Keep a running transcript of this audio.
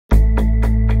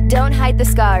Don't Hide the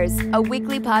Scars, a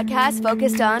weekly podcast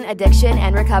focused on addiction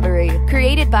and recovery.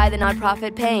 Created by the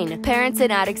nonprofit PAIN, Parents and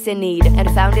Addicts in Need,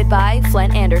 and founded by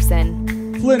Flindt Andersen.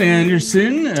 Flindt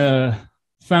Andersen,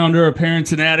 founder of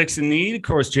Parents and Addicts in Need. Of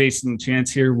course, Jason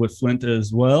LaChance here with Flindt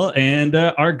as well. And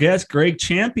our guest, Gregg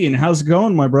Champion. How's it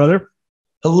going, my brother?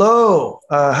 Hello.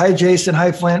 Hi, Jason.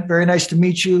 Hi, Flindt. Very nice to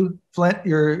meet you. Flindt,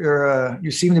 you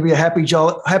seem to be a happy,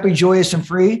 joyous, and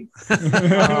free.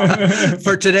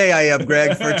 For today, I am,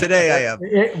 Greg. For today, I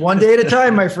am. One day at a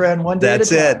time, my friend. One day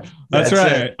That's at a time. That's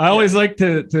right. It. I always like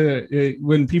to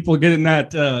when people get in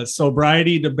that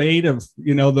sobriety debate of,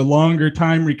 the longer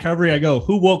time recovery, I go,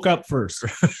 who woke up first?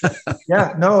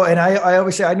 Yeah, no. And I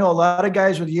always say, I know a lot of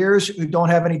guys with years who don't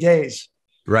have any days.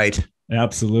 Right.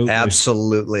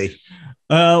 Absolutely.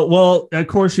 Well, of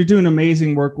course, you're doing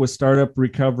amazing work with Startup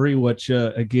Recovery, which,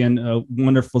 again, a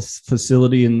wonderful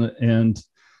facility and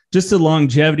just the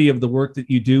longevity of the work that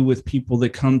you do with people that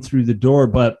come through the door.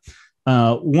 But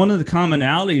one of the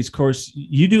commonalities, of course,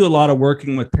 you do a lot of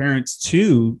working with parents,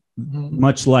 too,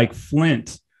 much like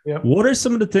Flindt. Yep. What are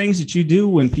some of the things that you do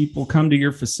when people come to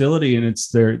your facility and it's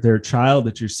their child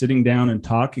that you're sitting down and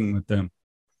talking with them?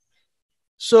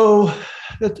 So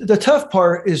the tough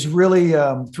part is really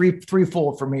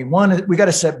threefold for me. One, we got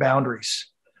to set boundaries.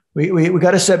 We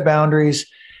got to set boundaries,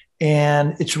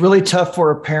 and it's really tough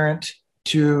for a parent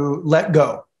to let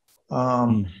go.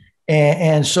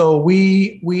 And so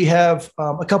we have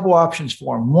a couple options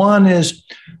for them. One is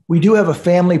we do have a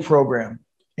family program,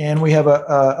 and we have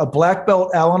a black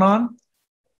belt Al-Anon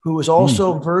who is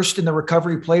also versed in the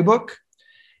recovery playbook,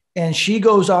 and she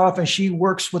goes off and she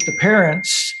works with the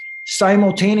parents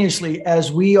simultaneously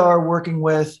as we are working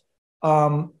with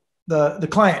the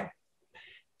client,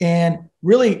 and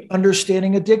really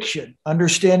understanding addiction,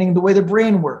 understanding the way the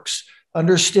brain works,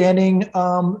 understanding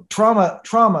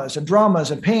traumas and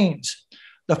dramas and pains,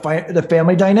 the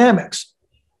family dynamics.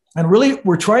 And really,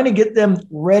 we're trying to get them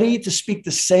ready to speak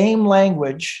the same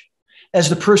language as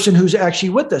the person who's actually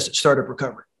with us at Startup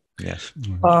Recovery. Yes.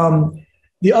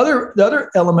 The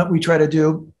other element we try to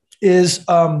do is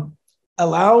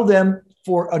allow them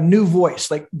for a new voice,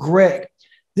 like Greg.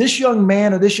 This young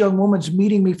man or this young woman's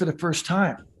meeting me for the first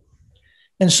time.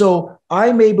 And so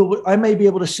I may be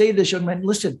able to say to this young man,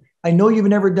 listen, I know you've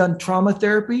never done trauma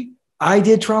therapy. I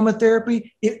did trauma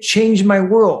therapy. It changed my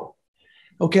world.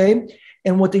 Okay.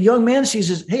 And what the young man sees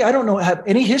is, hey, I don't have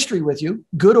any history with you,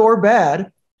 good or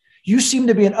bad. You seem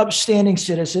to be an upstanding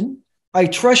citizen. I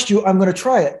trust you. I'm going to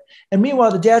try it. And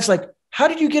meanwhile, the dad's like, how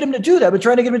did you get him to do that? I've been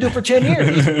trying to get him to do it for 10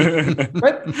 years.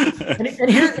 Right. And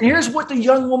here's what the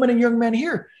young woman and young men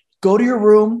hear. Go to your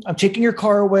room. I'm taking your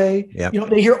car away. Yep.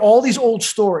 They hear all these old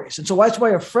stories. And so that's why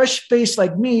a fresh face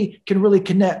like me can really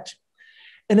connect.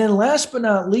 And then last but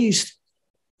not least,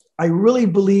 I really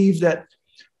believe that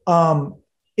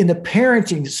in the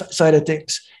parenting side of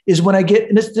things is when I get,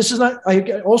 and this is not, I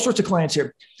get all sorts of clients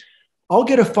here. I'll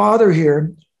get a father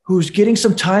here who's getting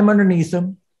some time underneath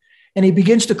him, and he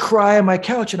begins to cry on my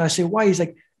couch. And I say, why? He's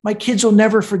like, my kids will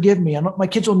never forgive me. My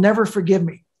kids will never forgive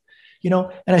me.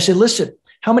 And I say, listen,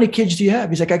 how many kids do you have?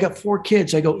 He's like, I got 4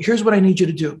 kids. I go, here's what I need you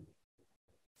to do.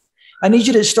 I need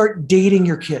you to start dating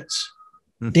your kids.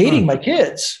 Dating my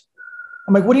kids.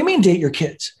 I'm like, what do you mean date your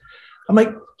kids? I'm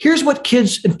like, here's what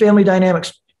kids and family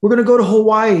dynamics. We're going to go to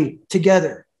Hawaii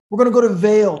together. We're going to go to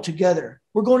Vail together.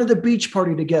 We're going to the beach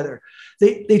party together.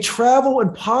 They travel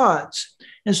in pods.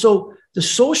 And so the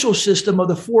social system of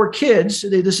the 4 kids,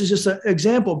 this is just an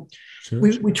example. Sure.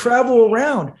 We travel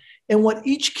around, and what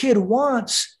each kid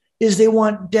wants is they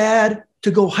want dad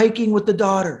to go hiking with the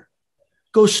daughter,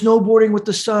 go snowboarding with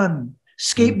the son,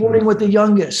 skateboarding with the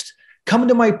youngest, come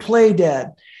to my play,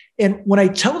 dad. And when I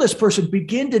tell this person,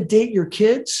 begin to date your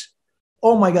kids,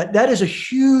 oh my God, that is a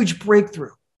huge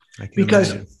breakthrough.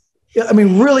 Because,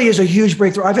 really is a huge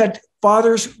breakthrough. I've had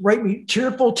fathers write me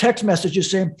cheerful text messages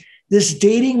saying, this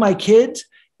dating my kids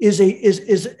is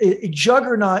a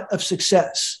juggernaut of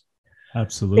success.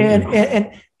 Absolutely.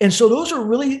 And so those are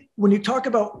really, when you talk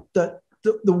about the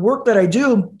work that I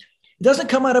do, it doesn't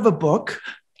come out of a book.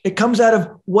 It comes out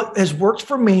of what has worked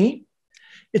for me.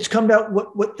 It's come out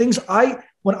what things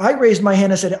when I raised my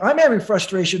hand and said, I'm having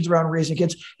frustrations around raising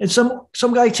kids. And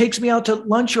some guy takes me out to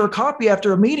lunch or a coffee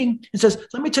after a meeting and says,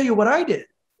 let me tell you what I did.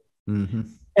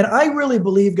 And I really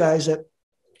believe, guys, that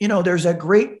there's a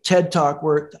great TED talk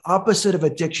where the opposite of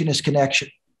addiction is connection.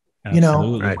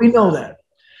 Absolutely. We know that.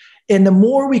 And the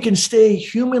more we can stay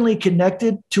humanly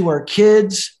connected to our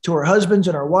kids, to our husbands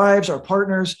and our wives, our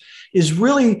partners, is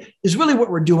really what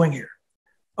we're doing here.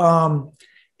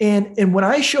 And when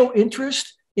I show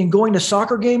interest in going to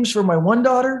soccer games for my one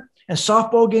daughter, and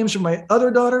softball games for my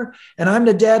other daughter, and I'm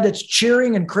the dad that's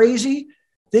cheering and crazy,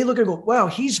 they look and go, wow,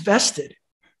 he's vested,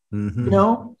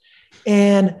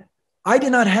 And I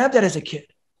did not have that as a kid.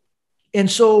 And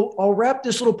so I'll wrap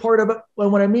this little part of it.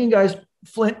 What I mean, guys,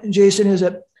 Flindt and Jason, is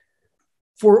that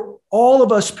for all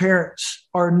of us parents,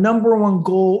 our number one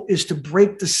goal is to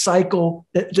break the cycle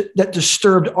that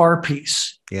disturbed our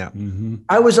peace. Yeah.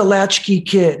 I was a latchkey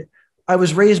kid. I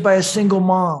was raised by a single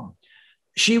mom.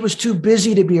 She was too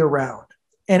busy to be around.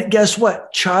 And guess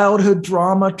what? Childhood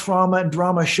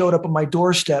trauma showed up on my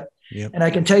doorstep. Yep. And I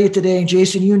can tell you today, and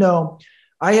Jason,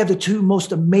 I have the two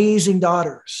most amazing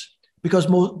daughters because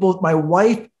both my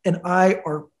wife and I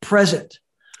are present.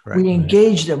 Right. We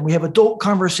engage them. We have adult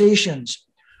conversations.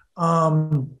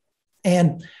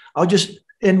 And I'll just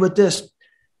end with this.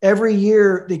 Every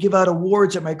year they give out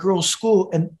awards at my girls' school,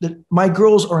 and my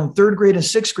girls are in 3rd grade and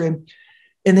 6th grade,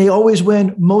 and they always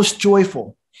win most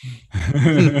joyful.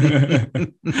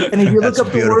 And if you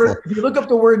look up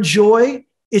the word joy,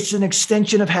 it's an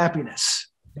extension of happiness.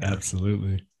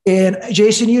 Absolutely. And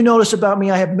Jason, you notice about me,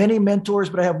 I have many mentors,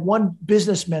 but I have one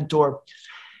business mentor,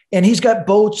 and he's got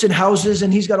boats and houses,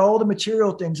 and he's got all the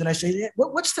material things. And I say,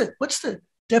 what's the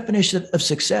definition of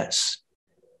success?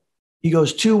 He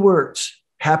goes, 2 words: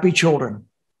 happy children.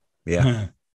 Yeah.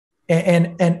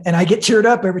 And I get teared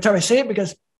up every time I say it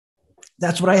because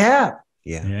that's what I have.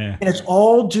 Yeah. And it's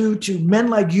all due to men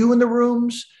like you in the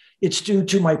rooms. It's due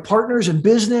to my partners in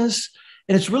business.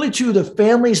 And it's really to the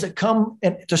families that come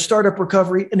to Startup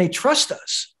Recovery, and they trust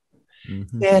us.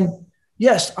 Mm-hmm. And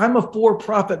yes, I'm a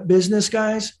for-profit business,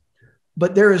 guys,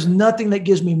 but there is nothing that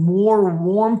gives me more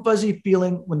warm, fuzzy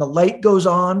feeling when the light goes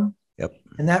on. Yep.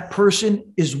 And that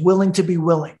person is willing to be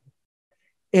willing.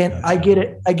 And I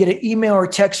get an email or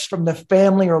text from the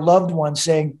family or loved one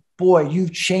saying, boy,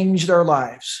 you've changed our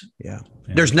lives. Yeah.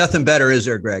 There's nothing better, is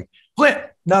there, Greg? Flindt,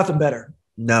 nothing better.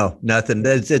 No, nothing.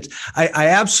 I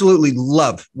absolutely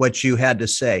love what you had to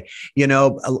say.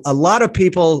 A lot of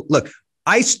people, look,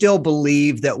 I still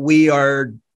believe that we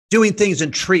are doing things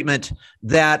in treatment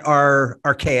that are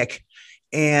archaic.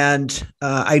 And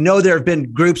I know there have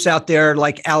been groups out there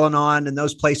like Al-Anon and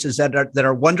those places that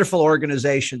are wonderful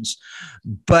organizations,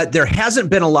 but there hasn't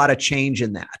been a lot of change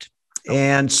in that.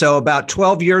 And so about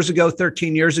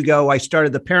 13 years ago, I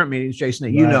started the parent meetings, Jason,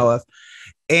 that you know of.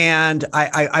 And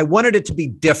I wanted it to be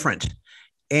different.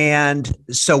 And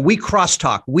so we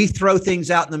crosstalk. We throw things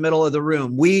out in the middle of the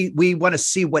room. We want to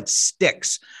see what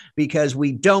sticks, because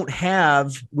we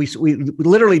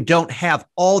literally don't have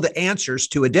all the answers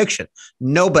to addiction.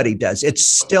 Nobody does. It's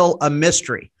still a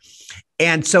mystery.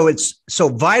 And so it's so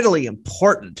vitally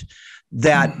important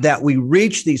that we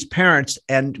reach these parents.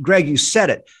 And Greg, you said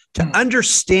it, to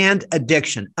understand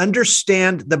addiction,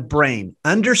 understand the brain,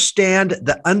 understand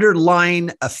the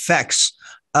underlying effects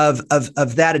of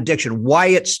that addiction, why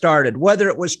it started, whether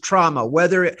it was trauma,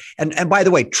 and by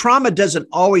the way, trauma doesn't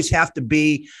always have to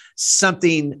be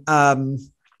something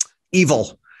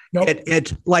evil. Nope.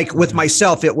 It like with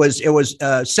myself, it was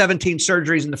 17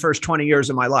 surgeries in the first 20 years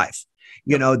of my life.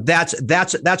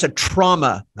 That's a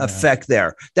trauma effect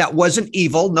there. That wasn't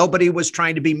evil. Nobody was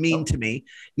trying to be mean to me,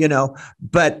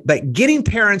 but getting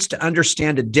parents to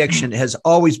understand addiction has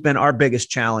always been our biggest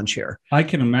challenge here. I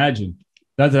can imagine.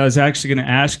 I was actually going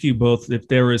to ask you both if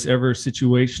there was ever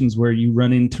situations where you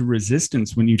run into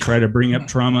resistance when you try to bring up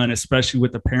trauma, and especially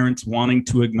with the parents wanting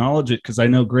to acknowledge it. Because I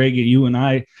know, Greg, you and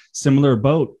I, similar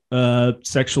boat,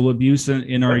 sexual abuse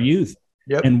in our youth.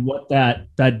 Yep. And what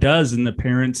that does in the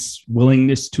parents'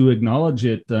 willingness to acknowledge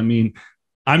it. I mean,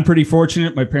 I'm pretty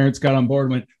fortunate. My parents got on board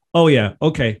and went, oh, yeah,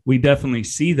 okay, we definitely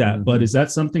see that. Mm-hmm. But is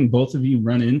that something both of you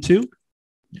run into?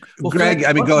 Well, Greg,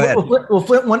 Flindt, go ahead. Well,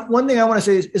 Flindt, one thing I want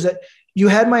to say is that you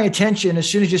had my attention as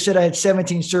soon as you said I had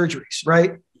 17 surgeries,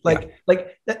 right? Like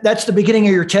that's the beginning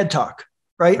of your TED Talk,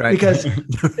 right? Because,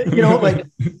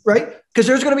 right? Because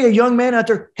there's going to be a young man out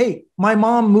there. Hey, my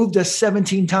mom moved us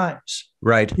 17 times.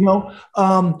 Right.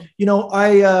 I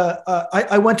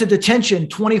went to detention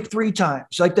 23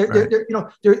 times. Like,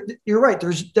 you're right.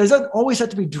 There doesn't always have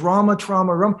to be drama,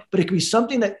 but it can be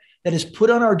something that is put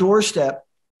on our doorstep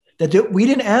that we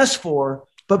didn't ask for,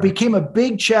 but became a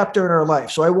big chapter in our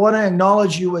life. So I want to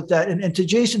acknowledge you with that. And to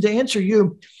Jason, to answer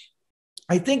you,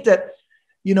 I think that,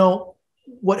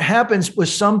 what happens with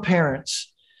some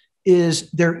parents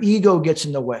is their ego gets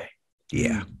in the way.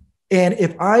 Yeah. And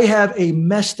if I have a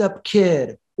messed up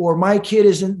kid, or my kid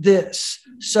isn't this,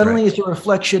 suddenly it's a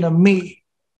reflection of me.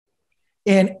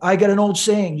 And I got an old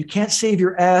saying, you can't save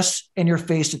your ass and your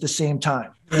face at the same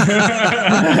time. So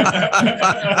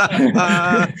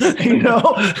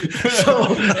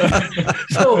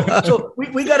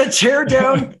we got to tear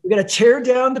down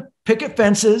the picket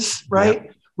fences,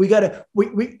 right? Yeah.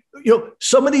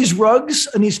 Some of these rugs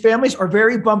and these families are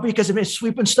very bumpy because they've been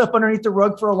sweeping stuff underneath the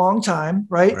rug for a long time,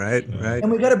 right? Right.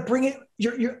 And we got to bring it.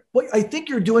 What I think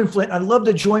you're doing, Flindt, I'd love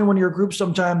to join one of your groups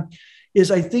sometime, is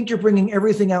I think you're bringing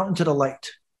everything out into the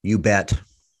light. You bet.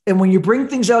 And when you bring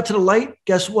things out to the light,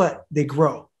 guess what? They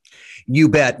grow. You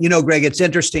bet. Greg, it's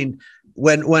interesting.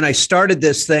 When I started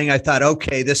this thing, I thought,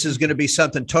 okay, this is going to be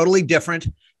something totally different.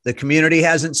 The community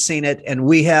hasn't seen it. And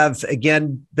we have,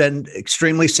 again, been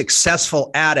extremely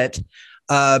successful at it.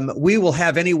 We will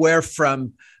have anywhere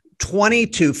from 20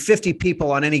 to 50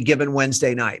 people on any given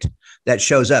Wednesday night that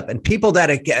shows up, and people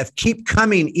that keep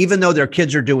coming, even though their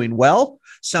kids are doing well.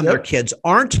 Some of their kids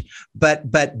aren't, but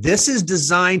this is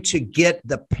designed to get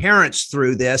the parents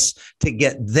through this, to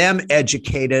get them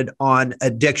educated on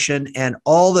addiction and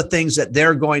all the things that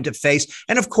they're going to face.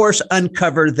 And of course,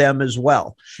 uncover them as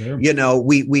well. Sure.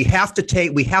 We have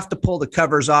to pull the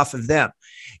covers off of them.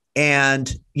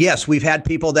 And yes, we've had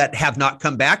people that have not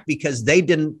come back because they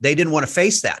didn't want to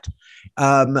face that.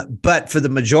 But for the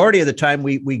majority of the time,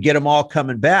 we get them all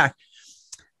coming back.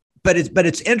 But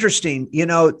it's interesting,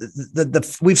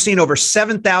 we've seen over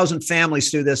 7,000 families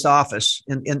through this office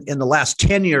in the last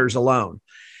 10 years alone.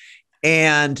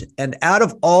 And out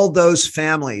of all those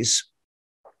families,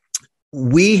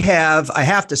 I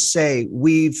have to say,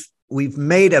 we've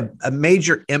made a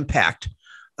major impact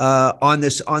on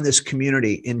this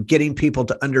community in getting people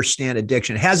to understand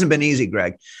addiction. It hasn't been easy,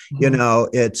 Greg. Mm-hmm.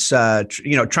 It's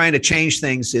trying to change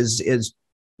things is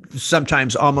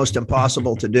sometimes almost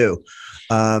impossible to do.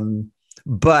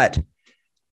 But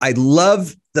I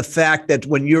love the fact that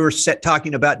when you're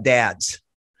talking about dads,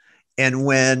 and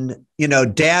when,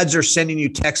 dads are sending you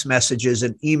text messages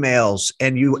and emails,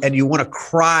 and you want to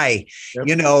cry,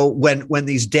 when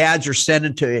these dads are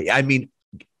sending to you, I mean,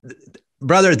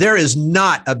 brother, there is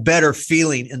not a better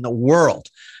feeling in the world.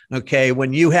 Okay.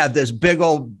 When you have this big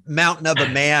old mountain of a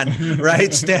man,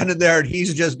 right, standing there, and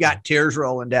he's just got tears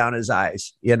rolling down his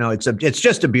eyes. It's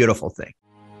just a beautiful thing.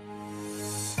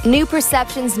 New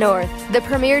Perceptions North, the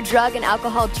premier drug and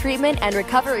alcohol treatment and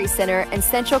recovery center in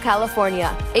Central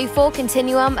California. A full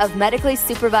continuum of medically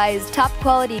supervised,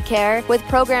 top-quality care with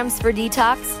programs for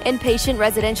detox, inpatient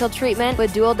residential treatment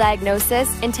with dual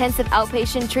diagnosis, intensive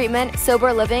outpatient treatment,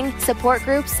 sober living, support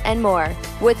groups, and more.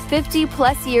 With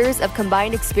 50-plus years of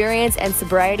combined experience and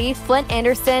sobriety, Flindt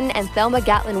Andersen and Thelma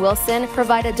Gatlin Wilson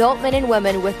provide adult men and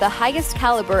women with the highest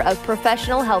caliber of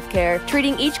professional health care,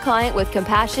 treating each client with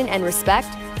compassion and respect,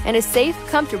 and a safe,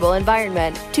 comfortable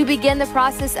environment. To begin the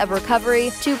process of recovery,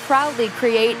 to proudly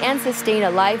create and sustain a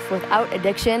life without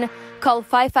addiction, call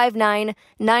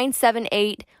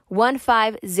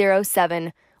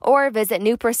 559-978-1507 or visit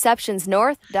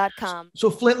newperceptionsnorth.com.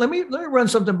 So Flindt, let me run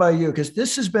something by you, because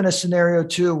this has been a scenario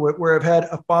too where I've had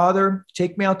a father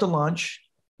take me out to lunch.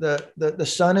 The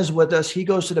son is with us. He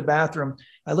goes to the bathroom.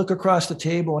 I look across the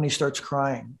table and he starts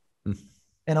crying.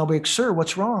 And I'll be like, sir,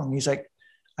 what's wrong? He's like,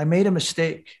 I made a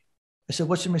mistake. I said,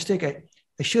 what's the mistake? I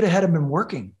should have had him in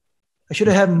working. I should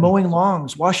have had him mowing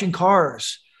lawns, washing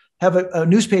cars, have a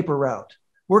newspaper route,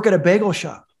 work at a bagel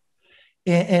shop.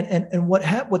 And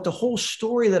what the whole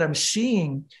story that I'm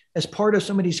seeing as part of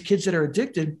some of these kids that are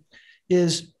addicted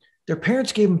is their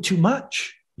parents gave them too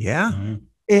much. Yeah.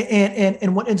 Mm-hmm.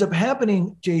 And what ends up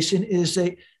happening, Jason, is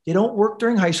they don't work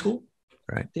during high school.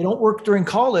 Right. They don't work during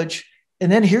college.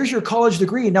 And then here's your college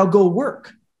degree. Now go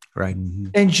work. Right.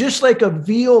 And just like a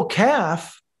veal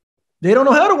calf, they don't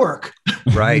know how to work.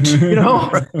 Right.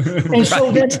 And so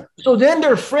then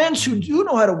their friends who do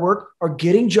know how to work are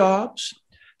getting jobs.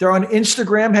 They're on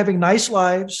Instagram having nice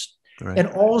lives. Right. And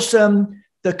all of a sudden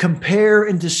the compare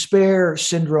and despair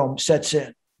syndrome sets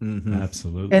in. Mm-hmm.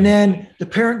 Absolutely. And then the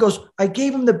parent goes, I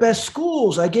gave him the best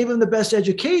schools. I gave him the best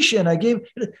education.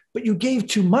 But you gave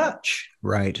too much.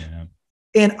 Right.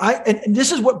 Yeah. And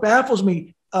this is what baffles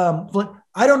me.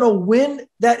 I don't know when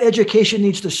that education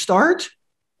needs to start,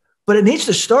 but it needs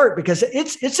to start because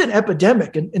it's an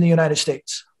epidemic in the United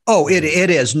States. Oh, it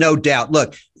is, no doubt.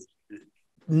 Look,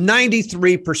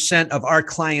 93% of our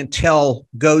clientele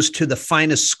goes to the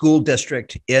finest school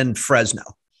district in Fresno.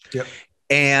 Yep.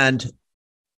 And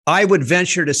I would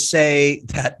venture to say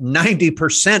that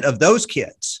 90% of those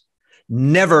kids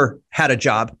never had a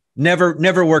job.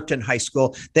 Never worked in high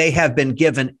school. They have been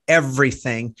given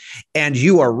everything. And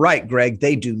you are right, Greg.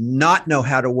 They do not know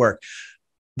how to work.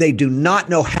 They do not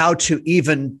know how to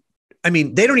even I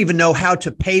mean, they don't even know how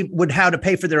to pay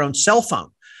for their own cell phone,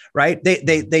 right?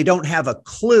 They don't have a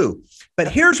clue.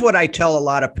 But here's what I tell a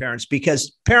lot of parents,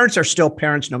 because parents are still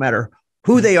parents no matter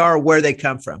who they are, where they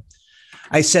come from.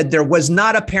 I said, there was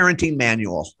not a parenting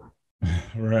manual.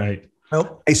 Right.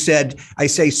 Nope. I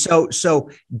say, so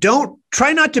don't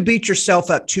try not to beat yourself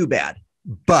up too bad,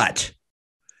 but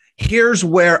here's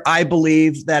where I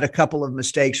believe that a couple of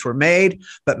mistakes were made,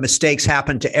 but mistakes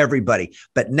happen to everybody.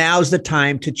 But now's the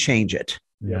time to change it.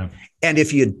 Yeah. And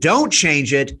if you don't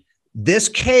change it, this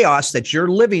chaos that you're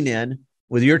living in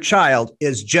with your child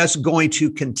is just going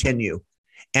to continue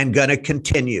and going to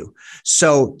continue.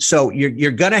 So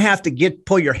you're going to have to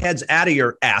pull your heads out of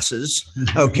your asses.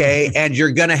 Okay. And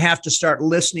you're going to have to start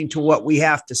listening to what we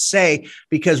have to say,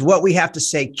 because what we have to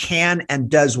say can and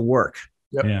does work.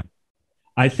 Yep. Yeah.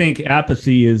 I think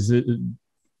apathy is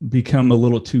become a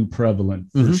little too prevalent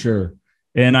for sure.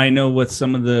 And I know with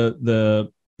some of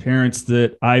the parents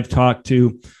that I've talked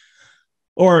to,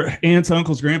 or aunts,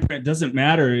 uncles, grandparents, doesn't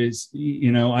matter, is,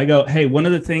 I go, hey, one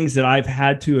of the things that I've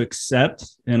had to accept,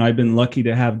 and I've been lucky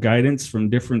to have guidance from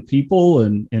different people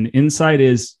and insight,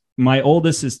 is my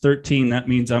oldest is 13. That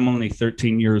means I'm only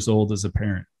 13 years old as a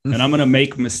parent. And I'm going to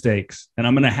make mistakes, and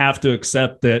I'm going to have to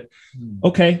accept that,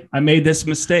 okay, I made this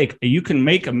mistake. You can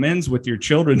make amends with your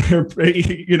children.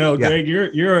 Greg,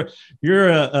 you're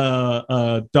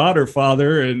a daughter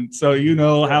father. And so,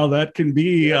 how that can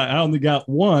be. I only got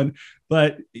one,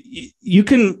 but you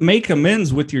can make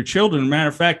amends with your children. Matter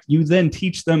of fact, you then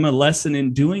teach them a lesson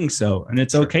in doing so. And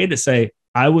it's okay to say,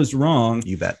 I was wrong.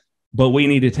 You bet. But we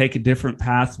need to take a different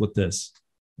path with this.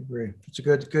 I agree. It's a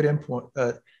good input.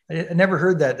 I never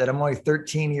heard that I'm only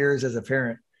 13 years as a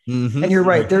parent. And you're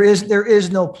right. There is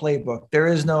no playbook. There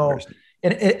is no,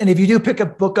 and if you do pick a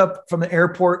book up from the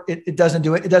airport, it doesn't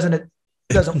do it. It doesn't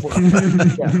work.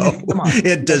 Yeah. No, come on.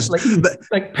 It does.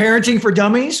 Like parenting for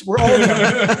dummies. We're all, right?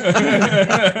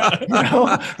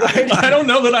 I don't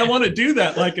know that I want to do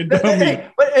that like a dummy.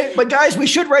 But guys, we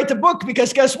should write the book,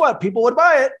 because guess what? People would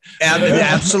buy it.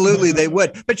 Absolutely, they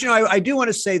would. But I do want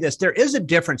to say this. There is a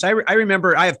difference. I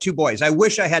remember I have two boys. I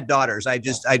wish I had daughters. I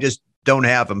just don't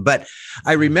have them. But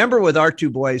I remember with our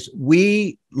two boys,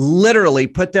 we literally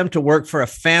put them to work for a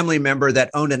family member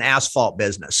that owned an asphalt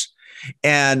business.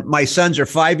 And my sons are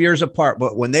 5 years apart,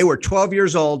 but when they were 12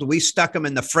 years old, we stuck them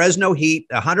in the Fresno heat,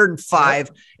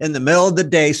 105 in the middle of the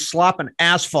day, slopping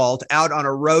asphalt out on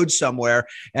a road somewhere.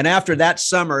 And after that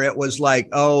summer, it was like,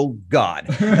 oh God,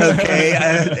 okay,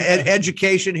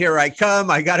 education, here I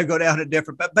come. I got to go down a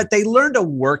different, but they learned a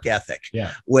work ethic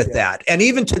with that. And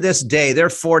even to this day, they're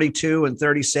 42 and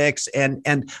 36.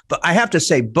 But I have to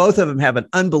say, both of them have an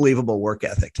unbelievable work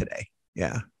ethic today.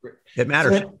 Yeah, it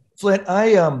matters. Flindt,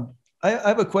 I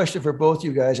have a question for both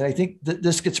you guys. And I think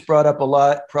this gets brought up a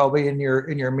lot, probably in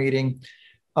your meeting.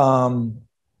 One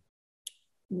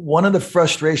of the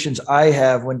frustrations I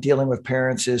have when dealing with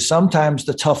parents is sometimes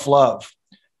the tough love,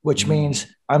 which means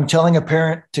I'm telling a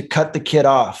parent to cut the kid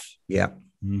off. Yeah.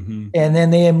 And then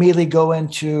they immediately go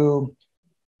into,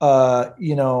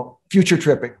 future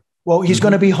tripping. Well, he's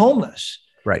going to be homeless.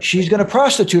 Right. She's going to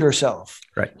prostitute herself.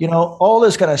 Right. All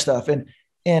this kind of stuff.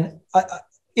 And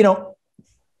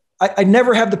I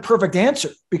never have the perfect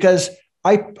answer, because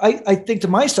I think to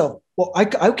myself, well, I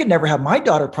could never have my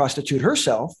daughter prostitute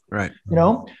herself. Right.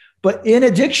 But in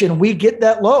addiction, we get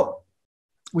that low.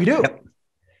 We do. Yep.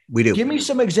 We do. Give me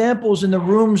some examples in the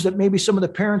rooms that maybe some of the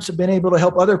parents have been able to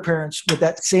help other parents with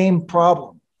that same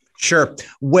problem. Sure.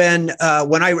 When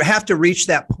I have to reach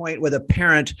that point with a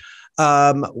parent,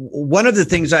 one of the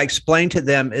things I explain to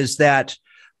them is that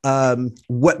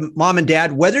what mom and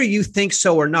dad, whether you think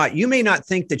so or not, you may not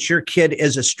think that your kid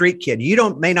is a street kid.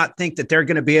 You may not think that they're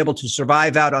going to be able to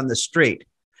survive out on the street.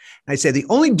 I say the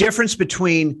only difference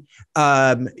between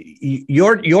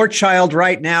your child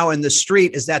right now in the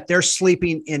street is that they're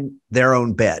sleeping in their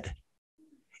own bed.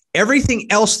 Everything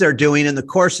else they're doing in the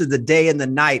course of the day and the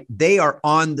night, they are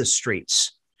on the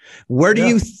streets. Where do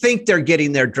you think they're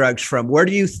getting their drugs from? Where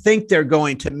do you think they're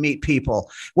going to meet people?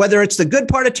 Whether it's the good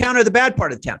part of town or the bad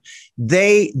part of town,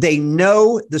 they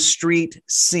know the street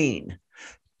scene.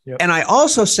 Yep. And I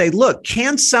also say, look,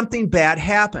 can something bad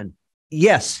happen?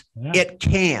 Yes, it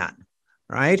can.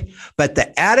 Right. But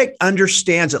the addict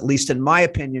understands, at least in my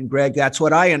opinion, Greg, that's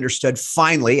what I understood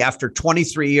finally after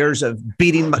 23 years of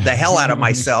beating the hell out of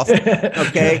myself.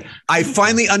 Okay. I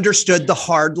finally understood the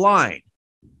hard line.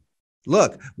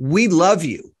 Look, we love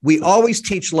you. We always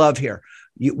teach love here.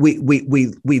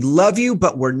 We love you,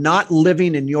 but we're not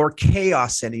living in your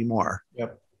chaos anymore.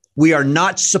 Yep. We are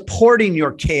not supporting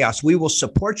your chaos. We will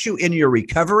support you in your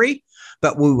recovery,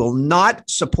 but we will not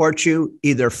support you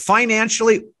either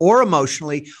financially or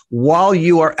emotionally while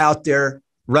you are out there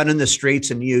running the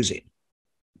streets and using.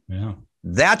 Yeah.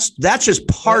 That's just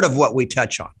part of what we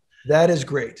touch on. That is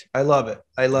great. I love it.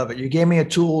 I love it. You gave me a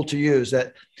tool to use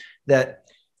that,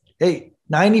 hey,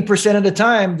 90% of the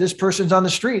time, this person's on the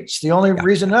streets. The only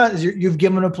reason not is you've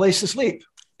given them a place to sleep.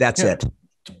 That's it.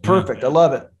 Perfect. I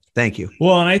love it. Thank you.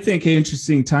 Well, and I think an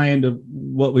interesting tie into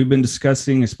what we've been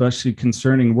discussing, especially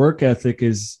concerning work ethic,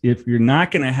 is if you're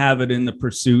not going to have it in the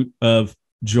pursuit of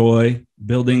joy,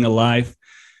 building a life,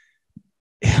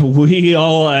 we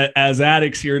all as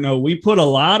addicts here know we put a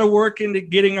lot of work into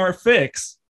getting our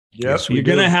fix. Yes, you're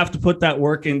going to have to put that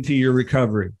work into your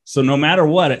recovery. So no matter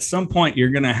what, at some point,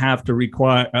 you're going to have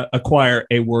to acquire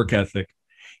a work ethic.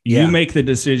 You make the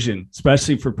decision,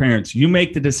 especially for parents. You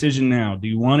make the decision now. Do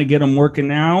you want to get them working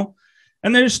now?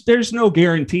 And there's no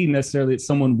guarantee necessarily that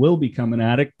someone will become an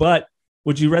addict, but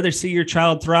would you rather see your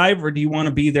child thrive, or do you want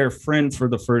to be their friend for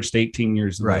the first 18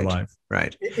 years of their life?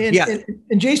 Right.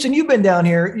 And Jason, you've been down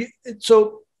here.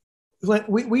 So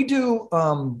we do,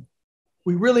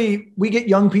 we get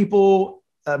young people,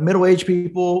 middle-aged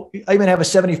people. I even have a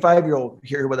 75-year-old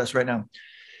here with us right now.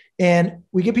 And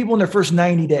we get people in their first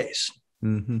 90 days.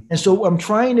 Mm-hmm. And so what I'm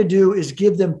trying to do is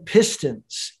give them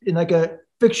pistons in like a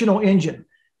fictional engine.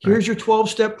 Here's your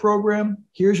 12-step program.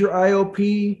 Here's your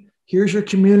IOP. Here's your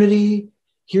community.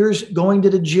 Here's going to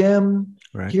the gym.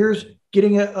 Right. Here's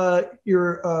getting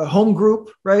your home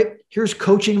group, right? Here's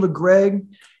coaching with Gregg.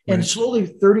 And slowly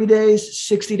 30 days,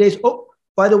 60 days. Oh,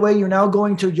 by the way, you're now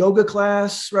going to yoga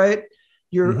class, right?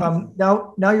 You're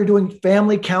now you're doing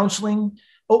family counseling.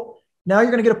 Oh, now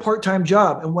you're going to get a part-time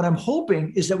job. And what I'm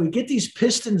hoping is that we get these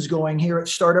pistons going here at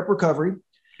Startup Recovery,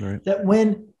 that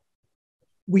when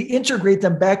we integrate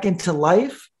them back into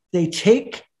life, they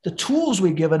take the tools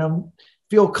we've given them,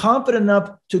 feel confident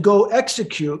enough to go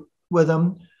execute with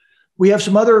them. We have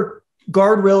some other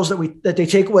guardrails that they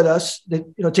take with us,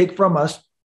 that take from us.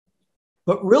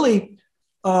 But really,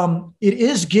 it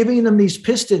is giving them these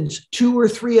pistons 2 or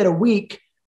 3 at a week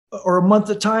or a month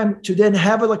at a time to then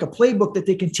have like a playbook that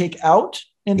they can take out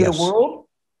into the world.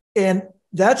 And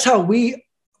that's how we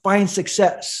find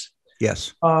success.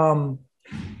 Yes.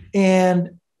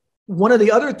 And one of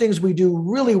the other things we do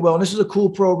really well, and this is a cool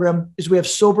program, is we have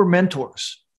sober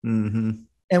mentors. Mm-hmm.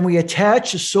 And we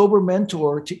attach a sober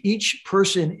mentor to each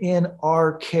person in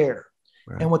our care.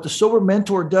 And what the sober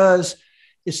mentor does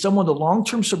is someone to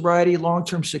long-term sobriety,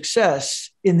 long-term success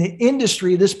in the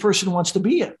industry this person wants to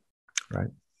be in. Right.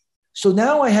 So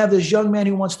now I have this young man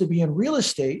who wants to be in real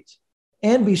estate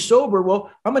and be sober. Well,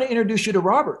 I'm going to introduce you to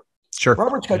Robert. Sure.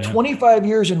 Robert's got 25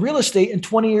 years in real estate and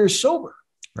 20 years sober.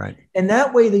 Right. And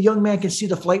that way the young man can see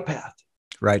the flight path.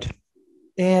 Right.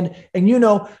 And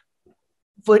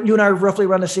Flindt, you and I are roughly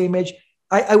around the same age.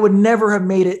 I would never have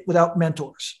made it without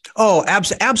mentors. Oh,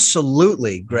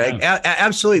 absolutely, Gregg. Yeah.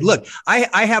 Absolutely. Look,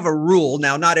 I have a rule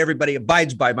now. Not everybody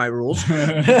abides by my rules,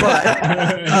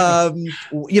 but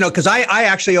because I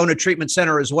actually own a treatment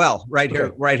center as well, right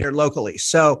here locally.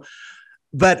 So,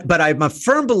 but I'm a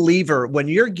firm believer when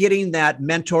you're getting that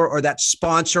mentor or that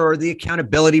sponsor or the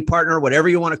accountability partner, whatever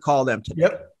you want to call them today.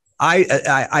 Yep.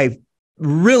 I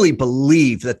really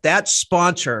believe that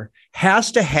sponsor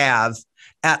has to have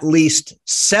at least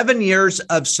 7 years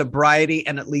of sobriety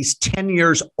and at least 10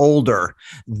 years older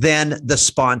than the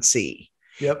sponsee.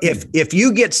 Yep. If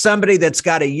you get somebody that's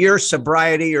got a year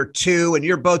sobriety or 2 and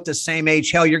you're both the same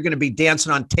age, hell, you're going to be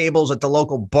dancing on tables at the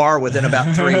local bar within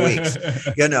about 3 weeks,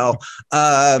 But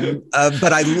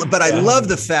I love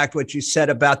the fact what you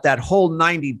said about that whole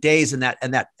 90 days and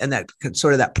that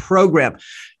sort of that program.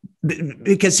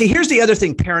 Because see, here's the other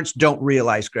thing parents don't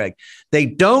realize, Gregg. They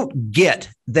don't get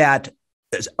that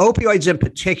opioids in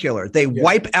particular, they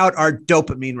wipe out our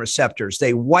dopamine receptors.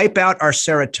 They wipe out our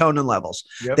serotonin levels.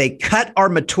 Yep. They cut our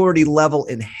maturity level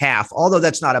in half. Although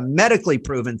that's not a medically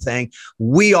proven thing,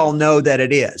 we all know that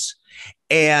it is,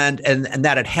 and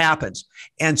that it happens.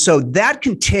 And so that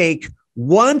can take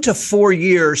 1 to 4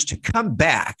 years to come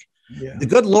back. Yeah. The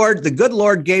good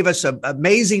Lord gave us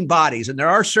amazing bodies, and there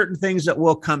are certain things that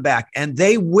will come back, and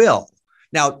they will.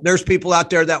 Now, there's people out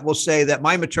there that will say that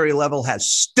my maturity level has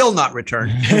still not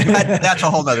returned. That's a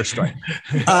whole nother story.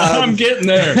 I'm getting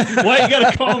there. Why you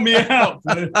got to call me out?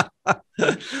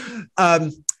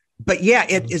 But yeah,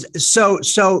 it is.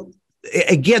 So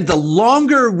again, the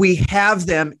longer we have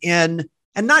them in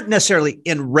and not necessarily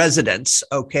in residence,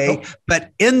 okay,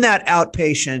 but in that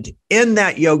outpatient, in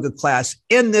that yoga class,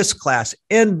 in this class,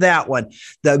 in that one,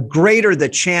 the greater the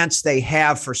chance they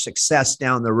have for success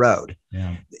down the road.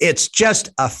 Yeah. It's just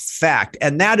a fact.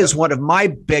 And that is one of my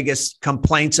biggest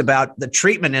complaints about the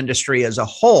treatment industry as a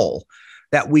whole,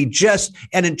 that we just,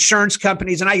 and insurance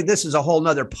companies, and this is a whole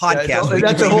nother podcast.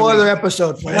 That's a whole other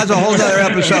episode. That's a whole other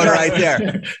episode right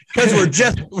there. Because they're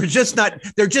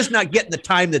just not getting the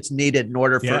time that's needed in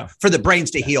order for the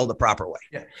brains to heal the proper way.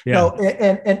 Yeah. No,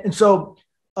 and so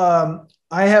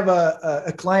I have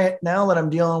a client now that I'm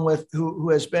dealing with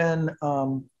who has been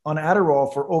on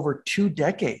Adderall for over 2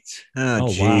 decades. Oh,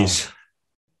 geez.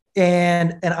 Wow.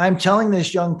 And I'm telling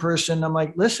this young person, I'm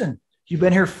like, listen, you've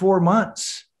been here 4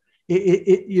 months.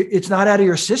 It's not out of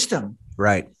your system.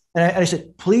 Right. And I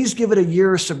said, please give it a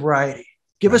year of sobriety.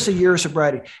 Give us a year of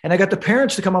sobriety. And I got the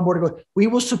parents to come on board and go, we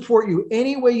will support you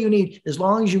any way you need, as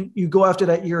long as you go after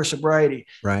that year of sobriety.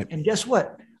 Right. And guess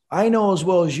what? I know as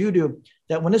well as you do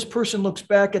that when this person looks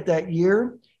back at that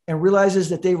year and realizes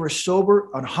that they were sober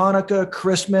on Hanukkah,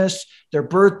 Christmas, their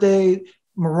birthday,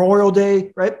 Memorial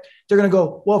Day, right? They're going to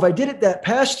go, well, if I did it that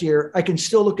past year, I can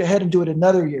still look ahead and do it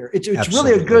another year. It's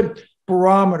really a good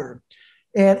barometer.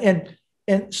 And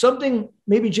something,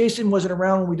 maybe Jason wasn't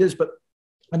around when we did this, but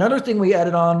another thing we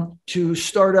added on to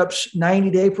Startup's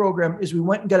 90-day program is we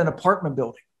went and got an apartment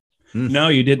building. No,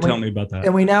 you did tell me about that.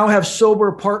 And we now have sober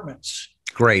apartments.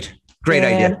 Great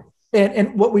idea.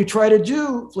 And what we try to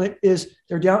do, Flindt, is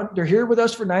they're here with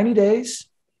us for 90 days,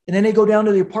 and then they go down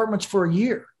to the apartments for a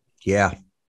year. Yeah.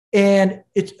 And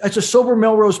it's a sober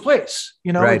Melrose Place,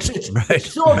 Right. It's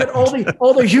still got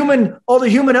all the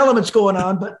human elements going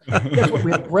on, but guess what?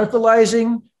 We have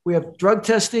breathalyzing, we have drug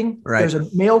testing. Right. There's a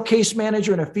male case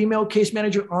manager and a female case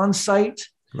manager on site.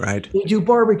 Right. They do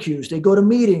barbecues, they go to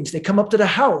meetings, they come up to the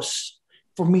house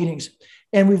for meetings.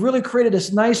 And we've really created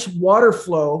this nice water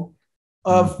flow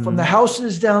of from the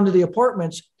houses down to the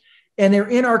apartments. And they're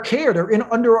in our care.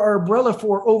 They're under our umbrella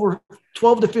for over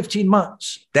 12 to 15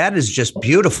 months. That is just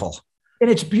beautiful. And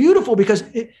it's beautiful because,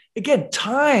 again,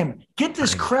 time. Get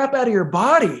this crap out of your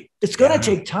body. It's going to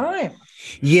take time.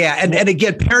 Yeah. And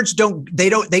again, parents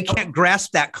they can't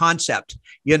grasp that concept.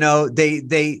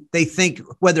 They think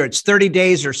whether it's 30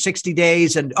 days or 60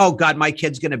 days and, oh God, my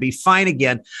kid's going to be fine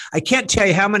again. I can't tell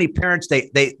you how many parents,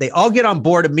 they all get on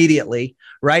board immediately,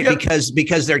 right? Yep.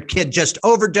 Because their kid just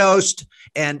overdosed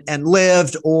and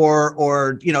lived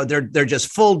or they're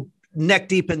just full neck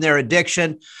deep in their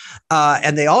addiction.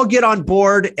 And they all get on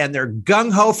board and they're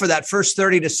gung ho for that first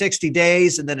 30 to 60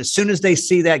 days. And then as soon as they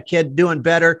see that kid doing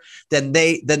better, then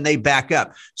they back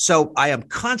up. So I'm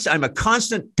a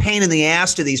constant pain in the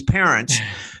ass to these parents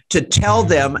to tell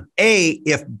them,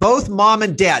 if both mom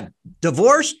and dad,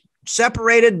 divorced,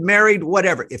 separated, married,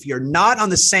 whatever, if you're not on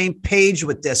the same page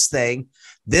with this thing,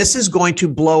 this is going to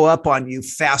blow up on you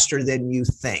faster than you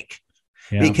think.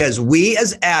 Yeah. Because we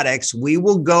as addicts, we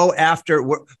will go after,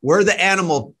 we're the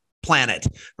animal planet,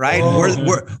 right? Oh.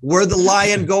 We're the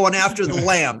lion going after the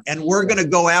lamb, and we're going to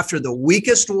go after the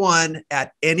weakest one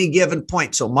at any given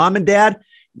point. So mom and dad,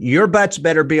 your butts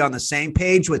better be on the same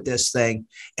page with this thing.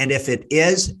 And if it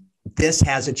is, this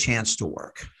has a chance to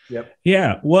work. Yep.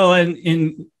 Yeah. Well,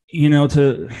 and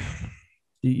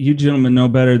you gentlemen know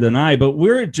better than I, but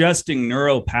we're adjusting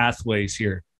neural pathways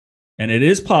here. And it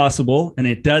is possible, and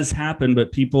it does happen,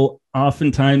 but people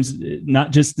oftentimes,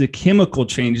 not just the chemical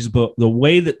changes, but the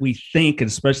way that we think, and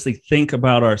especially think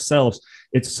about ourselves,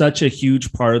 it's such a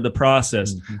huge part of the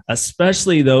process,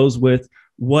 especially those with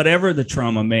whatever the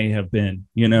trauma may have been.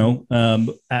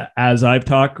 As I've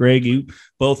talked, Gregg, you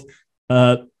both,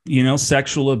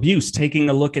 sexual abuse, taking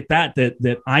a look at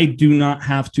that I do not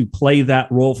have to play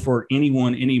that role for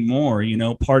anyone anymore,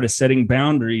 part of setting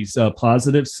boundaries,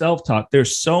 positive self-talk.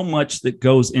 There's so much that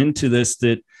goes into this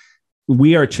that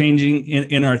we are changing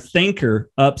in our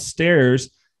thinker upstairs.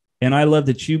 And I love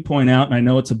that you point out, and I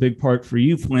know it's a big part for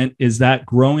you, Flindt, is that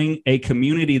growing a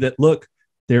community that, look,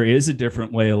 there is a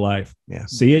different way of life. Yeah.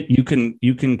 See it. You can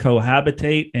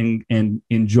cohabitate and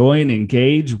enjoy and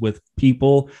engage with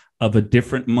people of a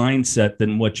different mindset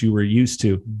than what you were used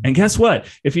to. And guess what?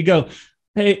 If you go,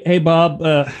 hey, Bob,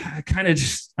 I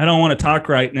don't want to talk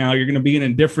right now. You're going to be in a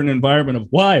different environment of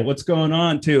why, what's going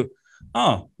on too.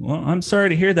 Oh, well, I'm sorry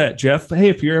to hear that, Jeff. Hey,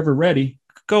 if you're ever ready,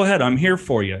 go ahead. I'm here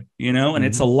for you, and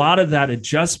it's a lot of that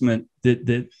adjustment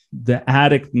that the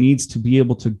addict needs to be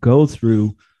able to go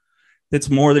through. That's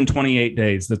more than 28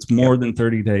 days. That's more than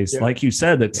 30 days. Yep. Like you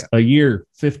said, that's a year,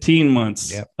 15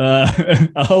 months, a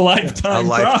lifetime.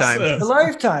 A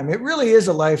lifetime. It really is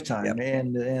a lifetime. Yep.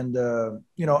 And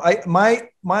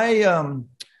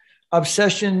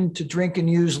obsession to drink and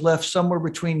use left somewhere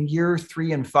between year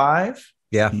 3 and 5.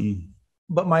 Yeah.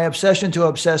 But my obsession to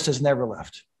obsess has never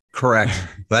left. Correct.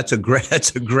 That's a great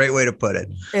way to put it.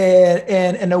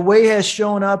 And the way it has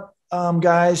shown up,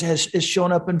 guys, is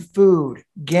shown up in food,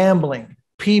 gambling,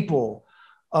 people,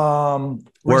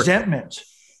 resentment.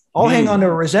 I'll hang on to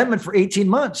a resentment for 18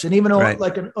 months. And even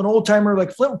like an old timer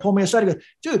like Flindt will pull me aside and go,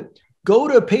 dude, go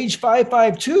to page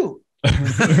 552. Do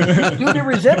the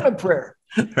resentment prayer.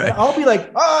 Right. I'll be like,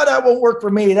 oh, that won't work for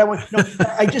me. That one, no,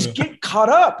 I just get caught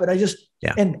up. And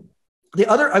and the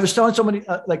other, I was telling somebody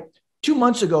like 2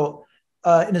 months ago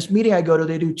in this meeting I go to,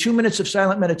 they do 2 minutes of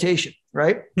silent meditation.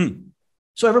 Right.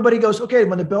 So everybody goes, okay,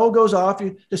 when the bell goes off,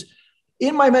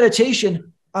 in my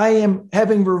meditation, I am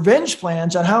having revenge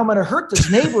plans on how I'm going to hurt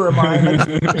this neighbor of mine.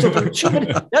 So for 2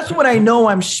 minutes, that's when I know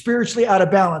I'm spiritually out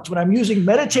of balance, when I'm using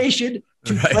meditation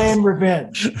to plan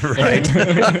revenge. Right.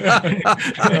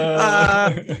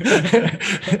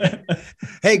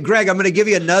 Hey, Gregg, I'm going to give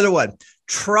you another one.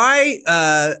 Try,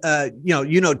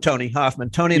 Tony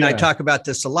Hoffman. Tony and I talk about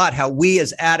this a lot, how we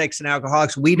as addicts and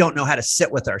alcoholics, we don't know how to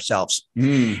sit with ourselves.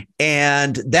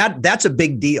 And that's a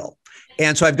big deal.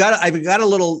 And so I've got a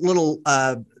little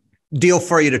deal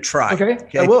for you to try. Okay.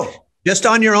 I will. Just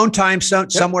on your own time,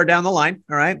 somewhere down the line.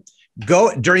 All right.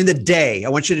 Go during the day. I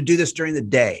want you to do this during the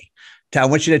day. I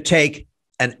want you to take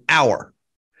an hour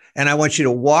and I want you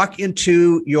to walk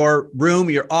into your room,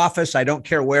 your office. I don't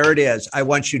care where it is. I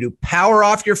want you to power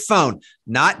off your phone,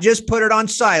 not just put it on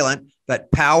silent,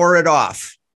 but power it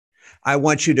off. I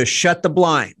want you to shut the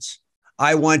blinds.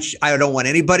 I don't want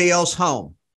anybody else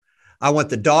home. I want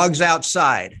the dogs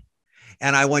outside,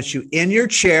 and I want you in your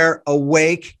chair,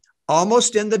 awake,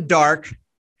 almost in the dark,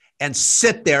 and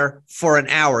sit there for an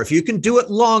hour. If you can do it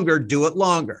longer, do it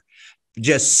longer.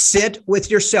 Just sit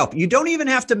with yourself. You don't even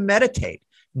have to meditate.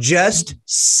 Just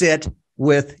sit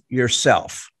with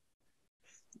yourself.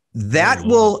 That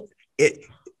look,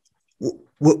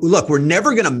 we're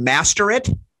never going to master it.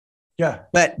 Yeah.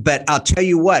 But I'll tell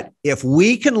you what, if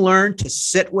we can learn to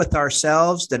sit with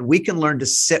ourselves, then we can learn to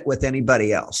sit with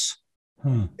anybody else.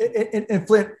 And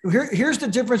Flindt, here's the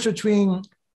difference between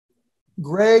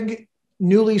Gregg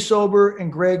newly sober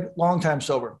and Gregg longtime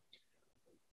sober.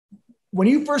 When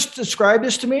you first described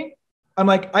this to me, I'm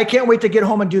like, I can't wait to get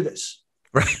home and do this.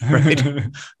 Right.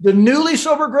 The newly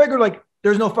sober Gregg are like,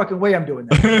 there's no fucking way I'm doing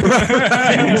that.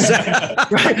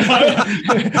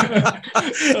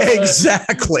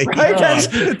 Exactly. Right?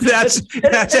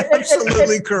 That's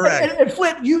absolutely correct. And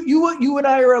Flindt, you and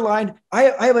I are aligned.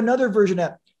 I have another version of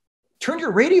that. Turn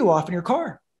your radio off in your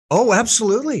car. Oh,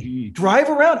 absolutely. Drive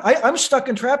around. I'm stuck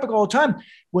in traffic all the time.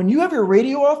 When you have your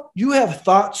radio off, you have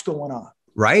thoughts going on.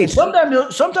 Right.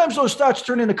 Sometimes those thoughts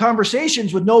turn into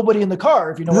conversations with nobody in the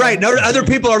car. If you know, right. No, other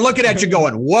people are looking at you,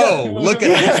 going, "Whoa, look at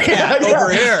this cat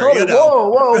over here." Totally.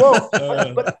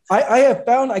 Whoa. But I have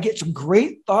found I get some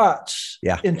great thoughts.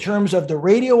 In terms of the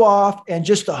radio off and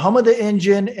just the hum of the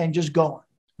engine and just going.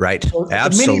 Right. So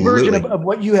Absolutely. A mini version of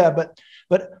what you have, but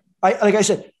like I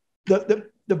said, the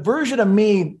version of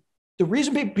me. The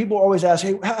reason people always ask,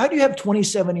 "Hey, how do you have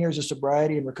 27 years of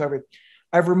sobriety and recovery?"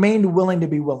 I've remained willing to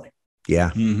be willing.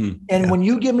 Yeah. And when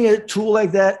you give me a tool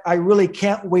like that, I really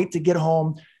can't wait to get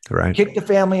home, kick the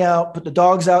family out, put the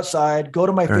dogs outside, go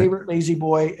to my favorite lazy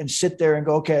boy and sit there and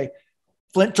go, okay,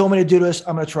 Flindt told me to do this.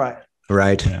 I'm going to try it.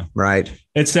 Right. Yeah. Right.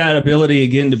 It's that ability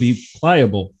again to be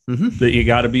pliable, that you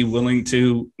got to be willing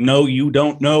to know you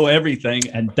don't know everything,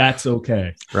 and that's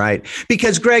okay. Right.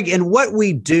 Because Gregg, in what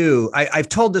we do, I've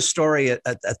told this story a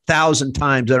 1,000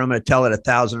 times, and I'm going to tell it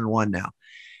 1,001 now.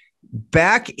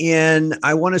 Back in,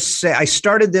 I want to say, I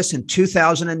started this in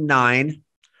 2009.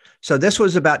 So this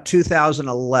was about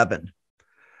 2011.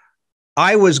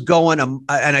 I was going, and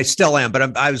I still am,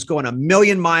 but I was going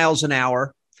 1,000,000 miles an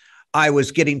hour. I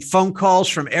was getting phone calls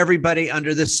from everybody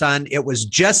under the sun. It was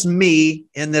just me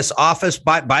in this office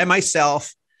by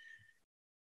myself.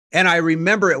 And I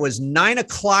remember it was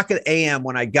 9:00 a.m.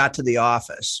 when I got to the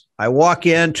office. I walk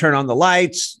in, turn on the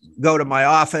lights, go to my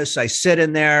office. I sit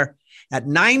in there. At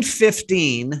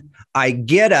 9:15, I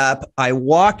get up, I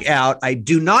walk out. I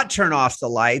do not turn off the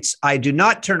lights. I do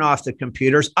not turn off the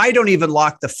computers. I don't even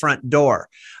lock the front door.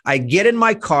 I get in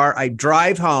my car. I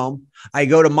drive home. I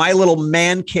go to my little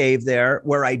man cave there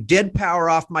where I did power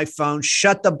off my phone,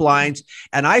 shut the blinds,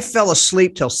 and I fell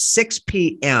asleep till 6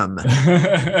 p.m.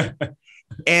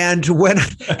 And when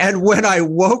I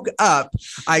woke up,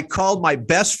 I called my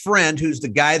best friend, who's the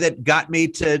guy that got me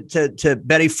to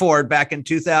Betty Ford back in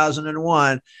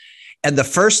 2001. And the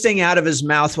first thing out of his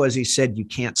mouth was, he said, "You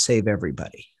can't save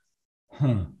everybody."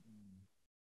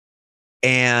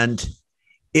 And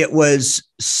it was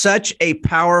such a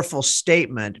powerful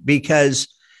statement because,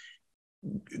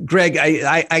 Gregg,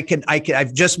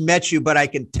 I've just met you, but I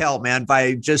can tell, man,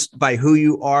 by who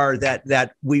you are,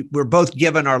 that we're both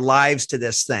giving our lives to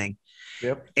this thing.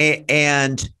 Yep.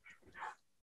 And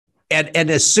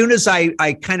as soon as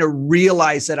I kind of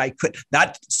realized that I could,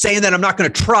 not saying that I'm not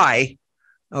going to try,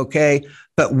 okay,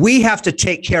 but we have to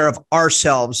take care of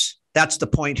ourselves. That's the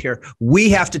point here.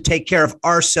 We have to take care of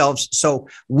ourselves so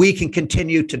we can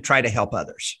continue to try to help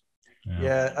others.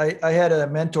 Yeah, I had a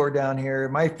mentor down here.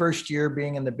 My first year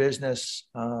being in the business,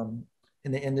 in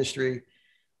the industry,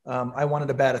 I wanted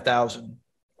to bat 1,000.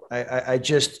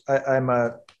 I'm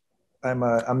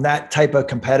that type of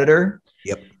competitor.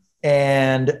 Yep.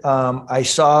 And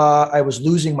I was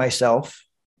losing myself.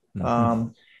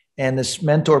 And this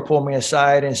mentor pulled me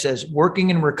aside and says, working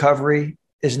in recovery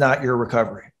is not your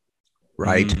recovery.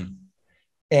 Right. Mm-hmm.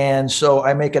 And so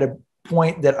I make it a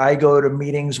point that I go to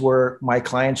meetings where my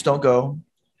clients don't go,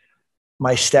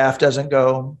 my staff doesn't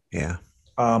go. Yeah.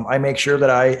 I make sure that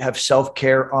I have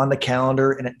self-care on the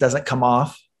calendar and it doesn't come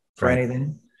off for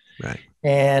anything. Right.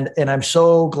 And I'm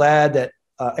so glad that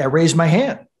I raised my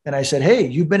hand and I said, hey,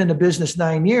 you've been in the business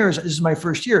 9 years. This is my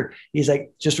first year. He's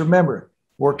like, just remember,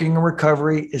 working in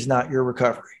recovery is not your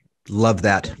recovery. Love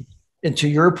that. And to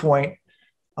your point,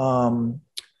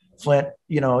 Flindt,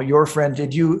 your friend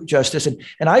did you justice.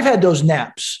 And I've had those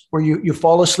naps where you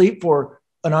fall asleep for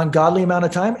an ungodly amount of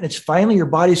time. And it's finally your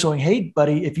body saying, hey,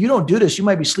 buddy, if you don't do this, you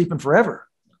might be sleeping forever.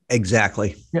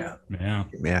 Exactly. Yeah.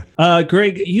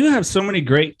 Gregg, you have so many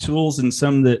great tools and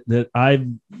some that I've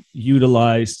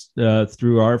utilized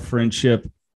through our friendship.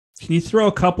 Can you throw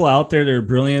a couple out there that are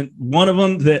brilliant? One of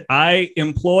them that I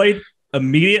employed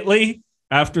immediately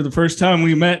after the first time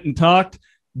we met and talked,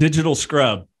 digital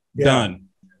scrub. Yeah. Done.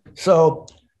 So,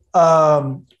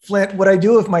 Flindt, what I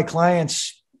do with my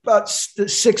clients about the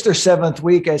 6th or 7th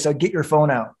week, I said, get your phone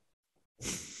out.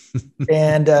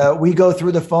 And we go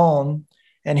through the phone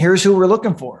and here's who we're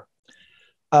looking for.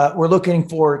 We're looking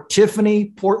for Tiffany,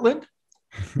 Portland,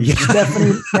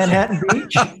 Stephanie, Manhattan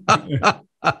Beach.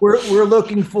 We're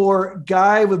looking for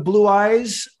guy with blue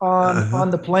eyes on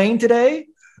the plane today.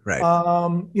 Right.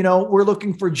 We're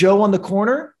looking for Joe on the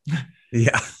corner.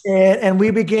 Yeah. And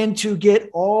we begin to get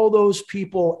all those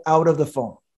people out of the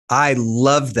phone. I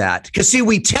love that. Because see,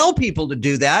 we tell people to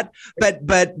do that, but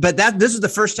this is the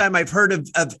first time I've heard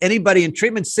of anybody in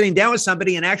treatment sitting down with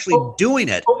somebody and actually doing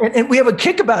it. And we have a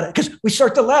kick about it because we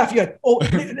start to laugh. You're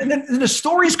like, and then the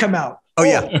stories come out. Oh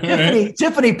yeah.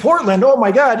 Tiffany, Portland. Oh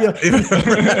my God.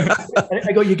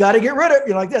 I go, you got to get rid of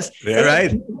it. Like this. Yeah,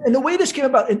 right. And the way this came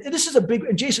about, and this is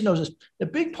and Jason knows this, the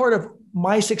big part of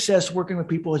my success working with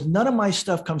people is none of my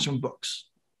stuff comes from books,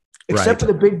 except for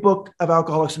the big book of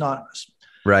Alcoholics Anonymous.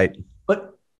 Right.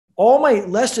 But all my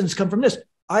lessons come from this.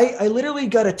 I literally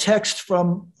got a text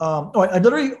from, I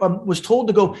literally was told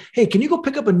to go, hey, can you go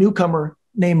pick up a newcomer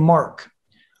named Mark?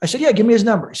 I said, yeah, give me his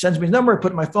number. He sends me his number. I put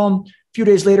it in my phone. A few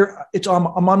days later, I'm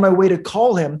on my way to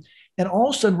call him. And all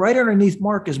of a sudden, right underneath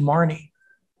Mark is Marnie.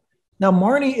 Now,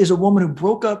 Marnie is a woman who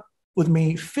broke up with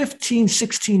me 15,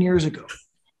 16 years ago,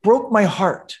 broke my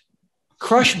heart,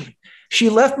 crushed me. She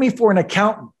left me for an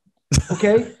accountant.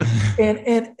 Okay.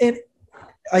 And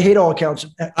I hate all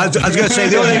accountants. I was going to say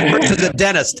the only thing works is a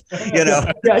dentist,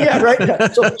 Yeah, right. Yeah.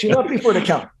 So she left me for an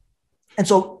accountant. And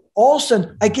so all of a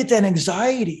sudden I get that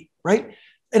anxiety, right?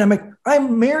 And I'm like,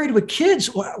 I'm married with kids.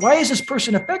 Why is this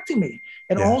person affecting me?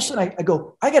 And all of a sudden I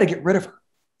go, I got to get rid of her.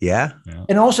 Yeah.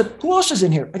 And all of a sudden, who else is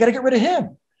in here? I got to get rid of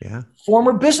him. Yeah.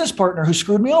 Former business partner who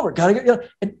screwed me over. Got to get,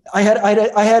 and I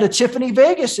had a Tiffany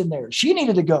Vegas in there. She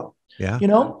needed to go,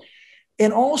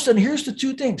 And all of a sudden, here's the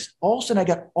two things. All of a sudden, I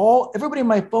got everybody in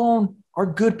my phone are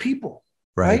good people,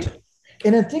 right?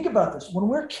 And then think about this. When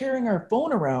we're carrying our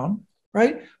phone around,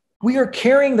 right, we are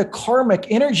carrying the karmic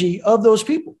energy of those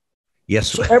people. Yes.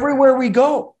 So everywhere we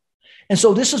go. And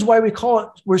so this is why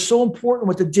we're so important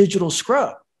with the digital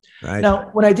scrub. Right. Now,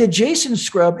 when I did Jason's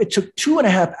scrub, it took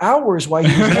 2.5 hours while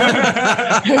he was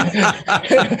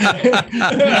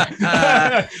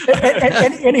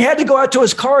and he had to go out to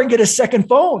his car and get a second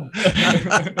phone.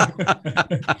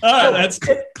 That's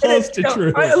close to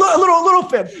true. A little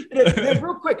fib. And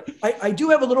real quick, I do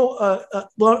have a little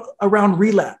around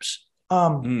relapse.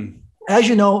 As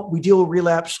you know, we deal with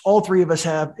relapse. All three of us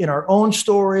have in our own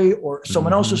story or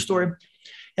someone else's story.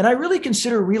 And I really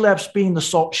consider relapse being the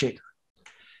salt shaker.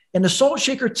 And the salt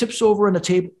shaker tips over on the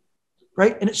table,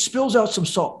 right? And it spills out some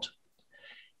salt.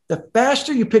 The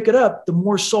faster you pick it up, the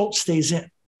more salt stays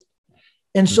in.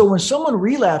 And so when someone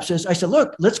relapses, I said,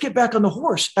 look, let's get back on the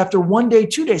horse after 1 day,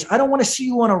 2 days. I don't want to see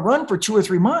you on a run for 2 or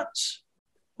 3 months.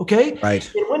 Okay. Right.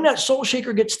 And when that salt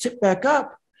shaker gets tipped back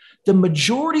up, the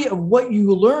majority of what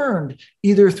you learned,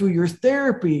 either through your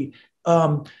therapy,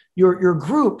 your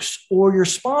groups, or your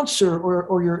sponsor,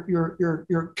 or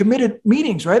your committed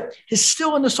meetings, right, is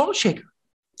still in the salt shaker.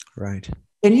 Right.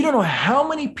 And you don't know how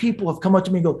many people have come up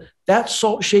to me and go, that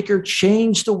salt shaker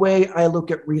changed the way I look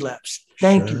at relapse.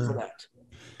 Thank you for that.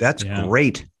 That's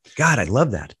great. God, I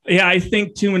love that. Yeah, I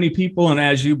think too many people, and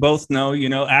as you both know,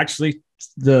 actually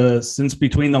since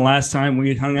between the last time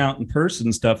we hung out in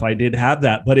person stuff, I did have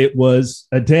that, but it was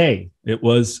a day. It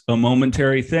was a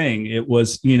momentary thing. It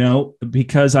was,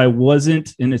 because I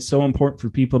wasn't, and it's so important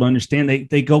for people to understand,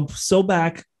 they go so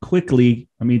back quickly.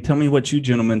 I mean, tell me what you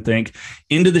gentlemen think,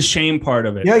 into the shame part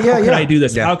of it. How could I do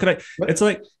this? How could I? It's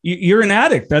like, you're an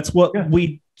addict. That's what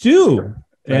we do. Right.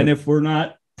 And if we're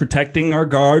not protecting our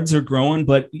guards or growing,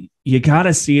 but you got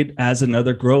to see it as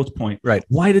another growth point. Right.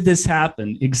 Why did this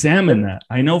happen? Examine that.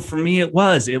 I know for me, it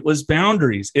was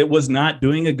boundaries. It was not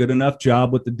doing a good enough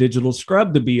job with the digital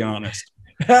scrub, to be honest.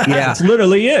 Yeah. That's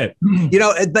literally it.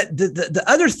 But the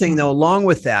other thing though, along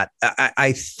with that,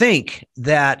 I think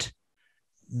that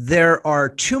there are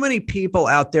too many people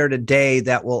out there today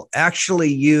that will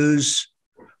actually use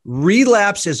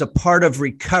relapse as a part of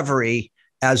recovery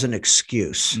as an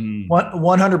excuse.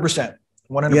 100%.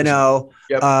 100%.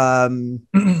 Yep.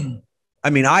 I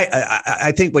mean,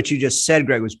 I think what you just said,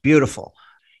 Greg, was beautiful.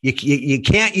 You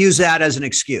can't use that as an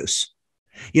excuse.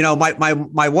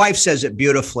 My wife says it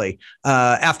beautifully.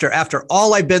 After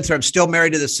all I've been through, I'm still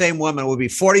married to the same woman. We'll be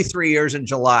 43 years in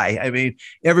July. I mean,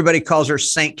 everybody calls her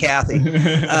Saint Kathy.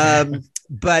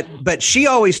 But she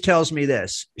always tells me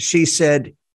this. She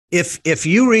said, if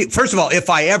you first of all, if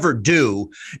I ever do,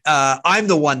 I'm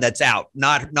the one that's out,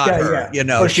 not her.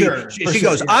 She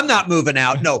goes, I'm not moving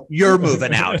out. No, you're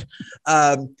moving out.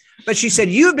 But she said,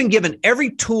 you've been given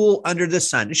every tool under the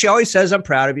sun. She always says, I'm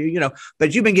proud of you,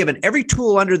 but you've been given every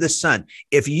tool under the sun.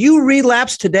 If you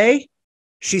relapse today,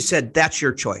 she said, that's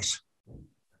your choice.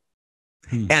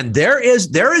 And there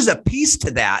is a piece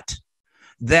to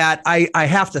that I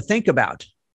have to think about,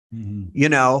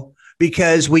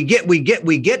 because we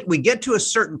get to a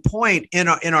certain point in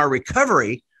our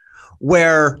recovery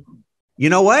where, you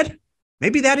know what,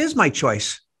 maybe that is my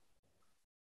choice.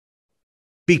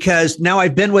 Because now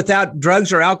I've been without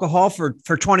drugs or alcohol for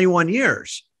 21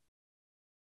 years.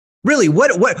 Really,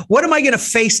 what am I going to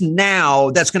face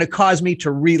now that's going to cause me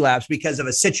to relapse because of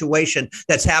a situation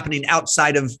that's happening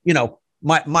outside of,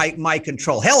 my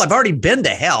control? Hell, I've already been to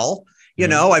hell.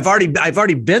 I've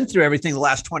already been through everything the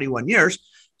last 21 years.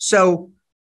 So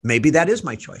maybe that is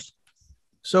my choice.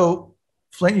 So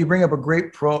Flindt, you bring up a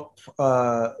great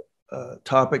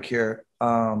topic here.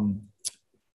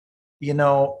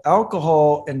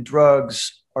 Alcohol and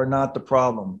drugs are not the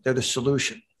problem. They're the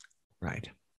solution. Right.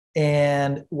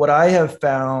 And what I have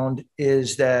found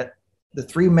is that the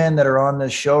three men that are on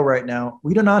this show right now,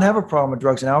 we do not have a problem with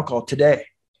drugs and alcohol today,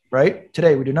 right?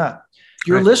 Today, we do not.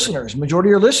 Your listeners, majority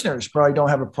of your listeners probably don't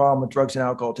have a problem with drugs and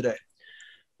alcohol today.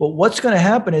 But what's going to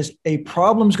happen is a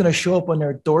problem is going to show up on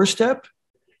their doorstep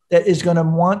that is going to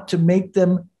want to make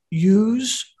them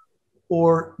use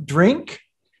or drink.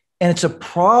 And it's a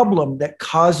problem that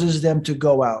causes them to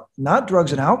go out, not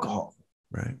drugs and alcohol.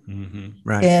 Right. Mm-hmm.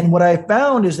 Right. And what I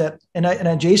found is that,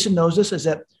 and Jason knows this, is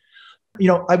that,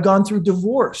 I've gone through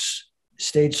divorce,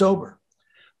 stayed sober.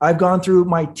 I've gone through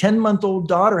my 10-month-old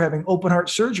daughter having open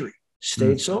heart surgery,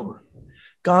 stayed sober.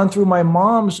 Gone through my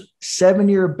mom's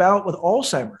 7-year bout with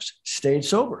Alzheimer's, stayed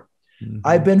sober. Mm-hmm.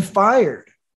 I've been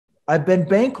fired. I've been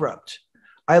bankrupt.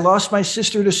 I lost my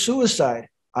sister to suicide.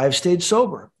 I've stayed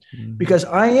sober. Because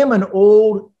I am an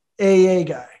old AA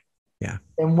guy. Yeah.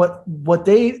 And what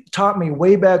they taught me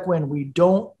way back when, we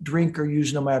don't drink or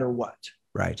use no matter what.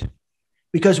 Right.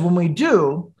 Because when we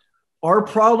do, our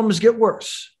problems get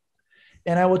worse.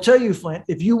 And I will tell you, Flindt,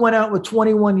 if you went out with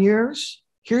 21 years,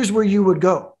 here's where you would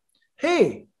go.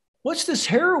 Hey, what's this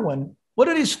heroin? What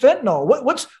are these fentanyl?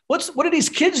 What are these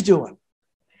kids doing?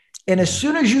 And as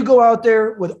soon as you go out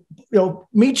there with,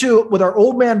 me too, with our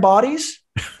old man bodies,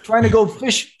 trying to go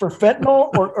fish for fentanyl,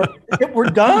 or we're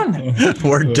done.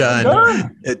 We're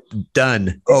done.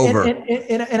 Done. Over.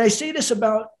 And I say this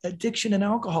about addiction and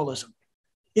alcoholism.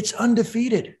 It's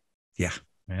undefeated. Yeah.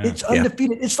 It's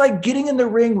undefeated. It's like getting in the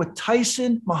ring with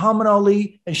Tyson, Muhammad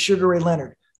Ali, and Sugar Ray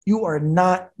Leonard. You are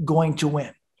not going to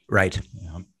win. Right.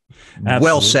 Yeah.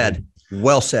 Well said.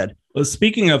 Well said. Well,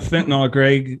 speaking of fentanyl,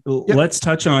 Greg, let's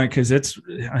touch on it, because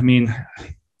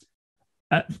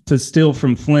to steal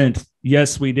from Flindt,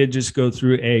 yes, we did just go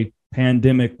through a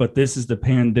pandemic, but this is the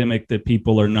pandemic that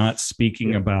people are not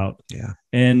speaking about. Yeah.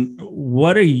 And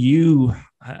what are you,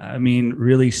 I mean,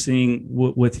 really seeing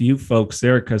with you folks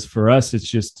there, because for us,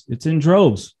 it's in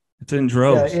droves. It's in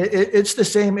droves. Yeah, it's the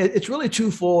same. It's really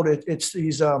twofold. It's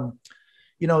these,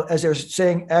 as they're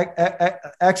saying,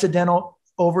 accidental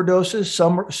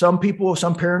overdoses. Some people,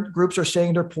 some parent groups are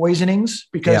saying they're poisonings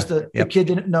because the kid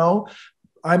didn't know.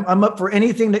 I'm up for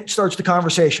anything that starts the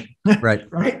conversation. Right.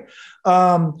 Right.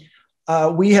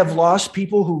 We have lost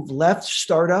people who've left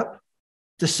startup,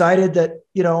 decided that,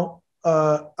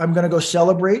 I'm going to go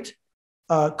celebrate,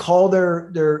 call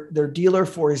their dealer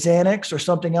for Xanax or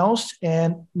something else.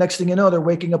 And next thing you know, they're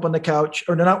waking up on the couch,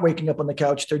 or they're not waking up on the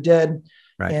couch. They're dead.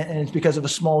 Right. And it's because of a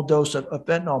small dose of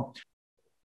fentanyl.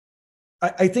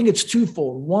 I think it's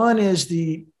twofold. One is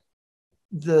the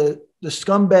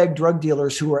scumbag drug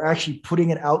dealers who are actually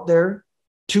putting it out there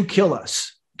to kill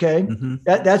us. Okay. Mm-hmm.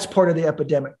 That's part of the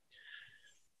epidemic.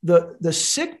 The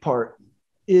sick part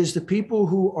is the people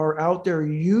who are out there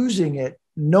using it,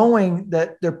 knowing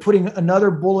that they're putting another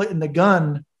bullet in the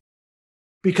gun,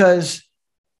 because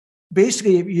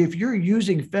basically if you're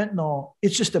using fentanyl,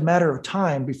 it's just a matter of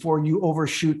time before you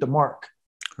overshoot the mark.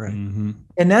 Right. Mm-hmm.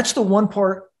 And that's the one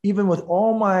part, even with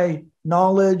all my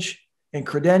knowledge and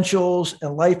credentials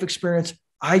and life experience,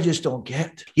 I just don't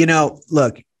get.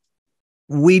 Look,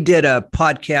 we did a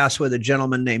podcast with a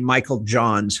gentleman named Michael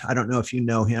Johns. I don't know if you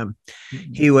know him.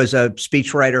 Mm-hmm. He was a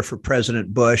speechwriter for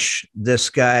President Bush. This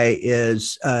guy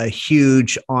is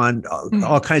huge on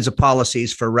all kinds of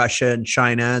policies for Russia and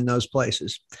China and those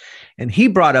places. And he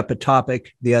brought up a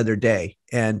topic the other day.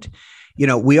 And,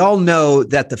 we all know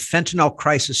that the fentanyl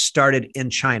crisis started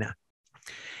in China.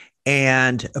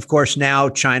 And of course, now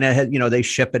China had, they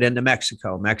ship it into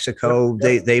Mexico.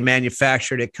 They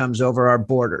manufacture it. It comes over our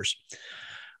borders.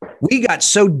 We got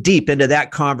so deep into that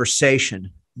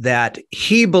conversation that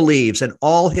he believes, and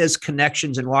all his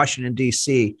connections in Washington,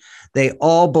 D.C., they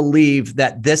all believe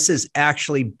that this has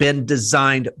actually been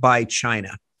designed by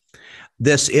China.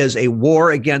 This is a war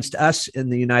against us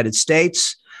in the United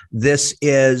States. This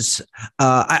is,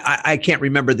 I can't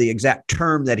remember the exact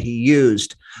term that he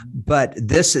used, but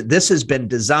this has been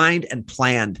designed and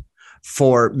planned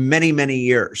for many, many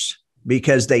years,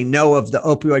 because they know of the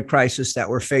opioid crisis that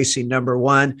we're facing, number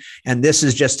one, and this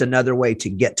is just another way to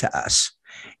get to us.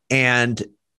 And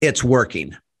it's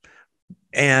working.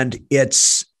 And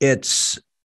it's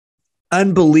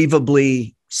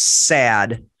unbelievably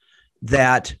sad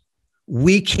that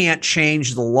we can't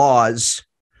change the laws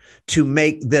to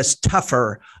make this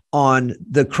tougher on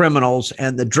the criminals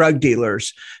and the drug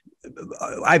dealers.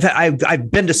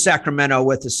 I've been to Sacramento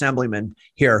with assemblymen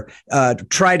here,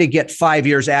 try to get 5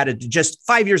 years added to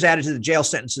the jail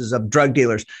sentences of drug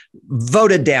dealers,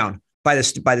 voted down by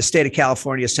the state of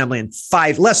California Assembly in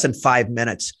less than 5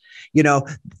 minutes.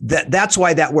 That's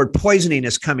why that word poisoning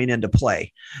is coming into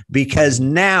play, because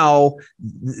now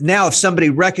if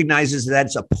somebody recognizes that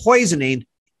it's a poisoning,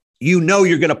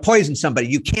 you're going to poison somebody.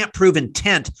 You can't prove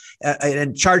intent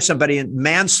and charge somebody in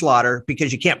manslaughter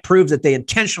because you can't prove that they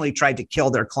intentionally tried to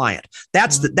kill their client.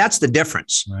 That's the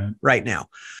difference right now.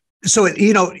 So,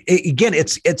 again,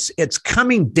 it's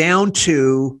coming down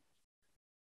to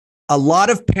a lot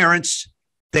of parents.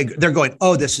 They're going,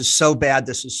 oh, this is so bad.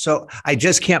 I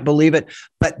just can't believe it.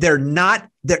 But they're not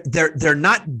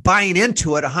buying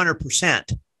into it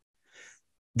 100%.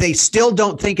 They still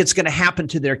don't think it's going to happen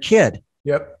to their kid.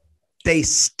 Yep. They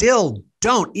still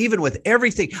don't, even with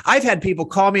everything. I've had people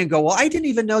call me and go, well, I didn't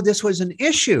even know this was an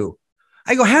issue.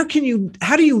 I go, how do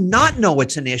you not know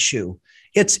it's an issue?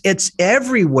 It's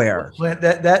everywhere. Flindt,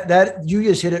 that you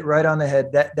just hit it right on the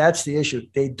head. That's the issue.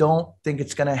 They don't think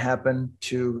it's going to happen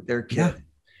to their kid. Yeah.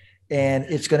 And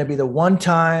it's going to be the one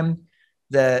time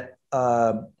that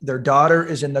their daughter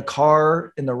is in the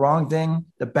car in the wrong thing.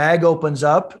 The bag opens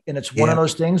up and it's one of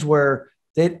those things where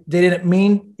they didn't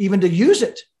mean even to use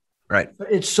it. Right.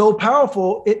 But it's so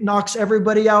powerful, it knocks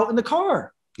everybody out in the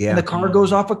car. Yeah. And the car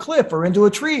goes off a cliff or into a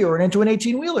tree or into an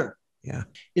 18-wheeler. Yeah.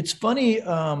 It's funny.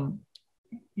 I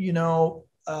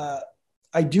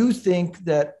do think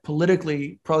that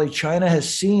politically, probably China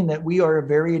has seen that we are a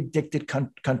very addicted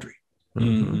country.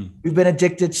 Mm-hmm. We've been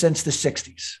addicted since the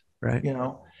 60s. Right.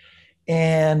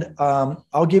 And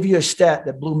I'll give you a stat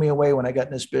that blew me away when I got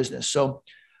in this business. So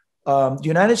the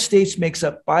United States makes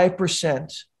up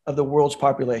 5% of the world's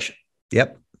population.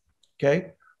 Yep.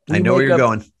 Okay. I know where you're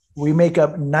going. We make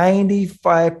up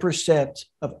 95%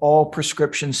 of all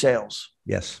prescription sales.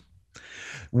 Yes.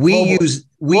 We use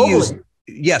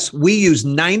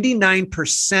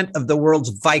 99% of the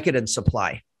world's Vicodin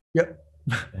supply. Yep.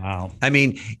 Wow. I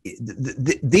mean,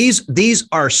 these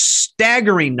are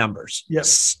staggering numbers. Yep.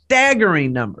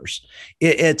 Staggering numbers.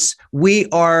 We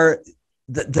are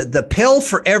the pill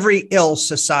for every ill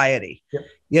society. Yep.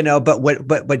 You know,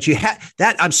 but you have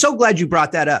that. I'm so glad you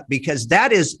brought that up, because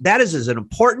that is as an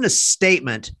important a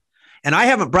statement. And I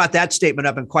haven't brought that statement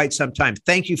up in quite some time.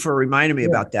 Thank you for reminding me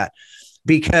about that,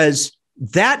 because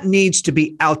that needs to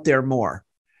be out there more.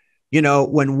 You know,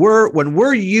 when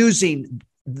we're using,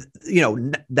 you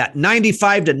know, that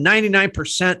 95 to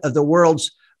 99% of the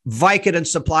world's Vicodin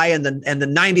supply and the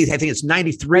 90, I think it's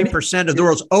 93% of the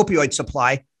world's opioid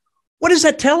supply. What does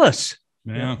that tell us?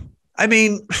 Yeah. I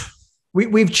mean,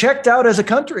 we've checked out as a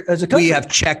country. We have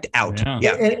checked out.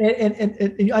 Yeah.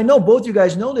 And I know both you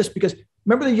guys know this, because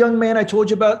remember the young man I told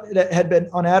you about that had been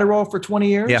on Adderall for 20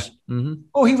 years? Yeah. Mm-hmm.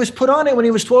 Oh, he was put on it when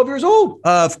he was 12 years old.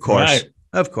 Of course. Right.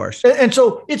 Of course. And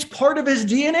so it's part of his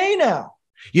DNA now.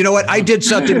 You know what? I did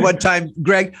something one time,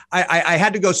 Greg. I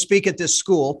had to go speak at this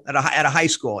school at a high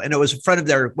school, and it was in front of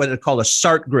their what they call a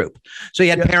SART group. So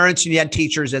you had parents and you had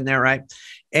teachers in there, right?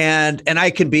 And I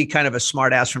can be kind of a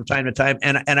smart ass from time to time.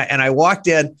 And I walked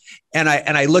in and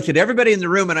I looked at everybody in the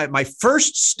room, and my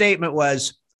first statement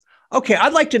was, okay,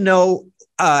 I'd like to know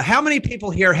how many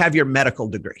people here have your medical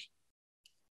degree?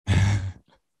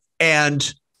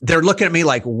 And they're looking at me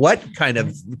like, what kind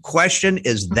of question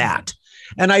is that?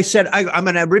 And I said, I'm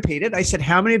going to repeat it. I said,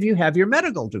 how many of you have your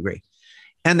medical degree?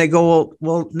 And they go,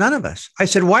 well, none of us. I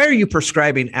said, why are you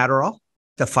prescribing Adderall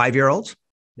to 5-year-olds?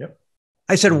 Yep.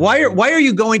 I said, why are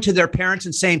you going to their parents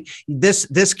and saying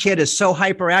this kid is so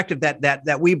hyperactive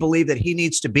that we believe that he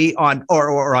needs to be on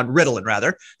or on Ritalin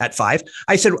rather at 5?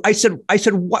 I said,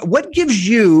 what gives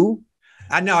you?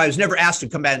 I know I was never asked to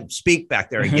come back and speak back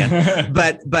there again,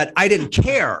 but I didn't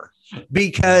care,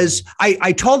 because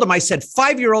I told them, I said,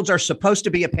 5-year-olds are supposed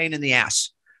to be a pain in the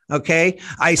ass. Okay.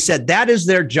 I said, that is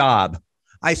their job.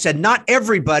 I said, not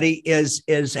everybody has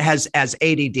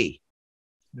ADD.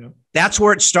 Yep. That's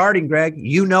where it's starting, Greg.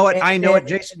 You know it. I know it.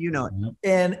 Jason, you know it.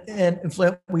 And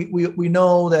Flindt, we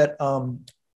know that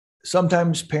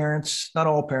sometimes parents, not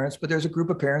all parents, but there's a group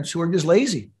of parents who are just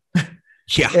lazy.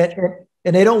 Yeah.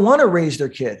 And they don't want to raise their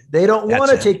kid. They don't want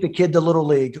to take the kid to Little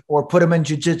League or put them in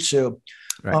jiu-jitsu.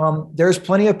 Right. There's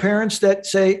plenty of parents that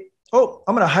say, oh,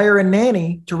 I'm going to hire a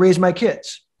nanny to raise my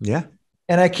kids. Yeah.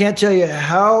 And I can't tell you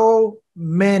how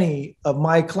many of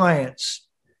my clients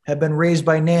have been raised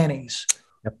by nannies.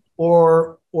 Yep.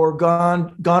 or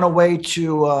gone away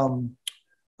to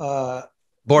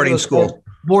boarding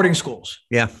schools.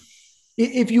 Yeah.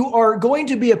 If you are going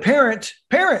to be a parent,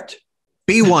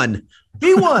 be one.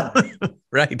 Be one.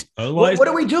 Right. What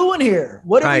are we doing here?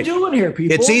 What are we doing here,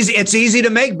 people? It's easy. It's easy to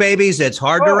make babies. It's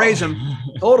hard to raise them.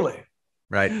 Totally.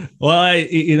 Right. Well,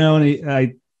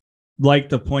 I like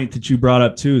the point that you brought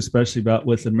up too, especially about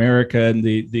with America and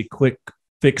the quick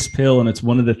fix pill. And it's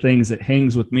one of the things that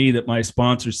hangs with me that my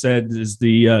sponsor said is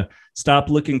the stop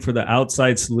looking for the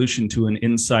outside solution to an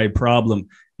inside problem.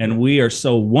 And we are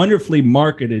so wonderfully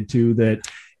marketed to that.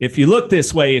 If you look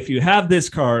this way, if you have this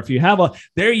car, if you have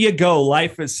there you go,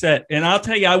 life is set. And I'll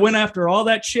tell you, I went after all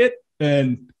that shit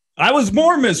and I was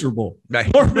more miserable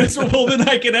than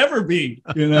I could ever be,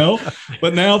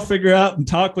 but now figure out and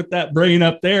talk with that brain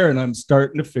up there. And I'm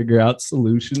starting to figure out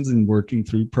solutions and working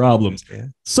through problems. Yeah.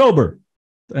 Sober.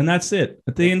 And that's it.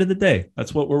 At the end of the day,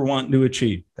 that's what we're wanting to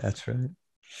achieve. That's right.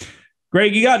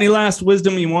 Greg, you got any last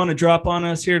wisdom you want to drop on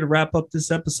us here to wrap up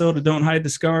this episode of Don't Hide the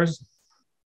Scars?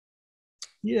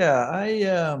 Yeah,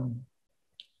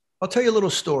 I'll tell you a little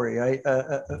story.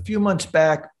 A few months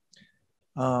back,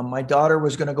 my daughter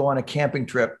was going to go on a camping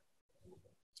trip,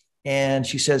 and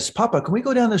she says, "Papa, can we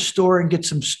go down to the store and get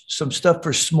some stuff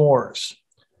for s'mores?"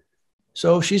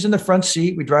 So she's in the front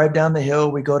seat. We drive down the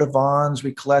hill. We go to Vaughn's.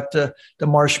 We collect the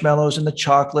marshmallows and the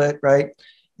chocolate, right,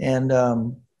 and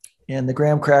the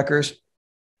graham crackers.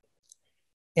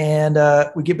 And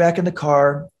we get back in the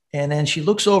car, and then she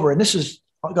looks over, and this is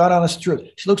God honest truth.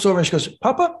 She looks over and she goes,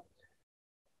 "Papa,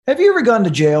 have you ever gone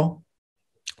to jail?"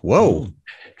 Whoa.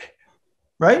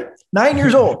 Right? 9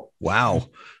 years old. Wow.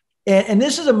 And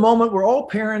this is a moment where all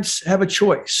parents have a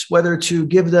choice, whether to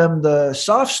give them the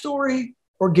soft story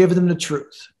or give them the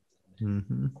truth.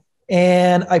 Mm-hmm.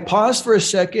 And I paused for a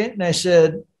second and I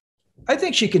said, "I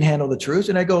think she can handle the truth."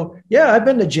 And I go, "Yeah, I've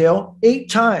been to jail 8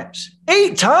 times.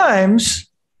 8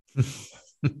 times?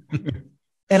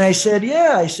 And I said,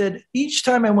 "Yeah." I said, "Each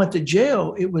time I went to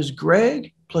jail, it was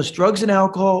Gregg plus drugs and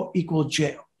alcohol equal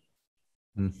jail."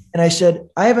 Mm. And I said,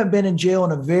 "I haven't been in jail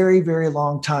in a very, very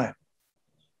long time."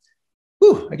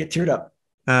 Whew, I get teared up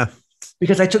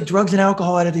because I took drugs and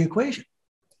alcohol out of the equation.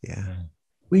 Yeah.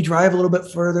 We drive a little bit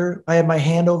further. I have my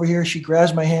hand over here. She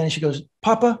grabs my hand and she goes,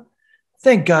 "Papa,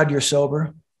 thank God you're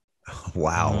sober."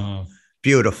 Wow. Oh.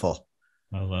 Beautiful.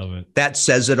 I love it. That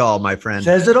says it all, my friend.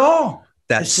 Says it all.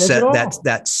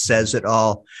 That says it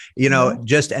all. You know,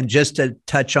 just to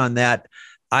touch on that,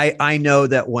 I know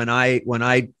that when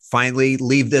I finally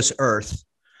leave this earth,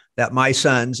 that my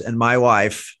sons and my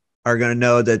wife are going to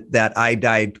know that I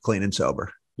died clean and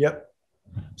sober. Yep.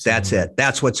 That's it.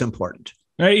 That's what's important.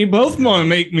 Hey, you both want to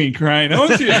make me cry,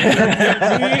 don't you?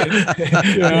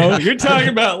 You're talking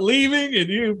about leaving and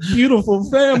your beautiful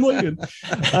family. And,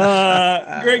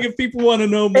 Greg, if people want to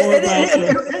know more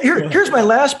here's my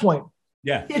last point.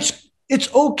 Yeah, it's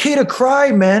okay to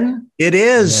cry, men. It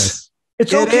is. Yes.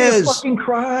 It's okay to fucking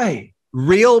cry.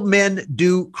 Real men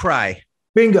do cry.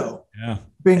 Bingo. Yeah.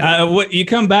 Bingo. You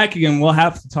come back again, we'll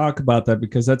have to talk about that,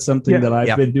 because that's something that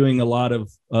I've been doing a lot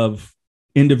of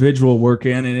individual work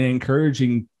in, and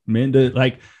encouraging men to,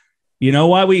 like, you know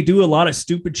why we do a lot of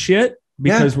stupid shit?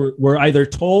 Because we're either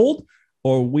told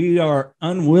or we are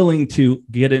unwilling to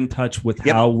get in touch with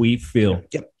how we feel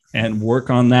and work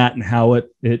on that, and how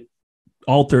it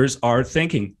alters our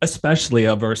thinking, especially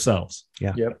of ourselves.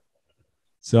 Yeah. Yep.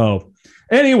 So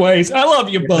anyways, I love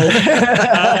you both.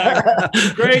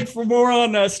 Greg, for more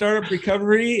on startup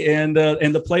recovery and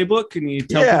the playbook, can you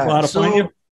tell people how to find you?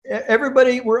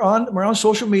 Everybody, we're on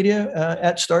social media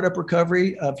at Startup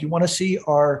Recovery. If you want to see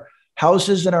our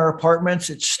houses and our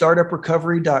apartments, it's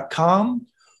startuprecovery.com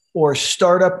or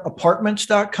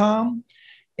startupapartments.com.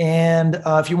 And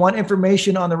if you want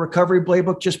information on the recovery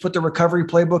playbook, just put the recovery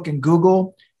playbook in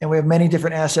Google, and we have many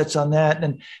different assets on that.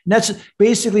 And that's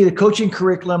basically the coaching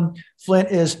curriculum. Flindt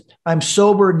is I'm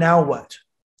sober, now what?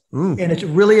 And it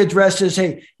really addresses,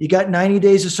 hey, you got 90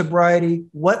 days of sobriety.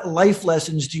 What life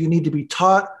lessons do you need to be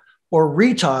taught or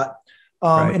retaught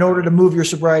in order to move your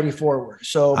sobriety forward?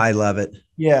 So I love it.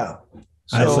 Yeah.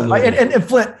 So and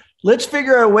Flindt, let's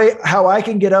figure out a way how I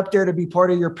can get up there to be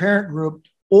part of your parent group,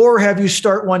 or have you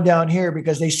start one down here,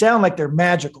 because they sound like they're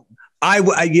magical.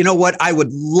 You know what? I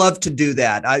would love to do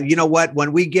that. You know what?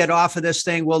 When we get off of this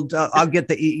thing, I'll get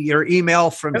your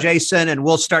email from Jason, and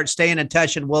we'll start staying in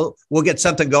touch, and we'll get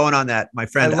something going on that, my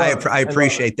friend. I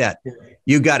appreciate that.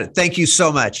 You got it. Thank you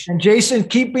so much. And Jason,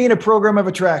 keep being a program of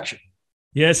attraction.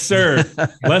 Yes, sir.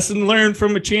 Lesson learned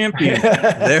from a champion.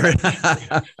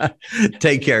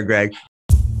 Take care, Greg.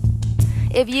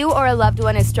 If you or a loved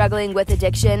one is struggling with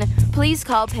addiction, please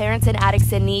call Parents and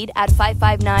Addicts in Need at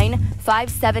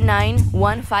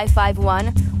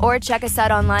 559-579-1551 or check us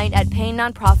out online at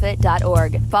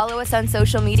painnonprofit.org. Follow us on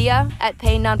social media at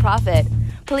Pain Nonprofit.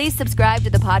 Please subscribe to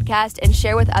the podcast and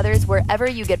share with others wherever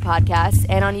you get podcasts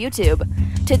and on YouTube.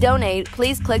 To donate,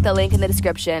 please click the link in the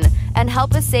description and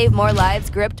help us save more lives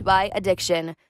gripped by addiction.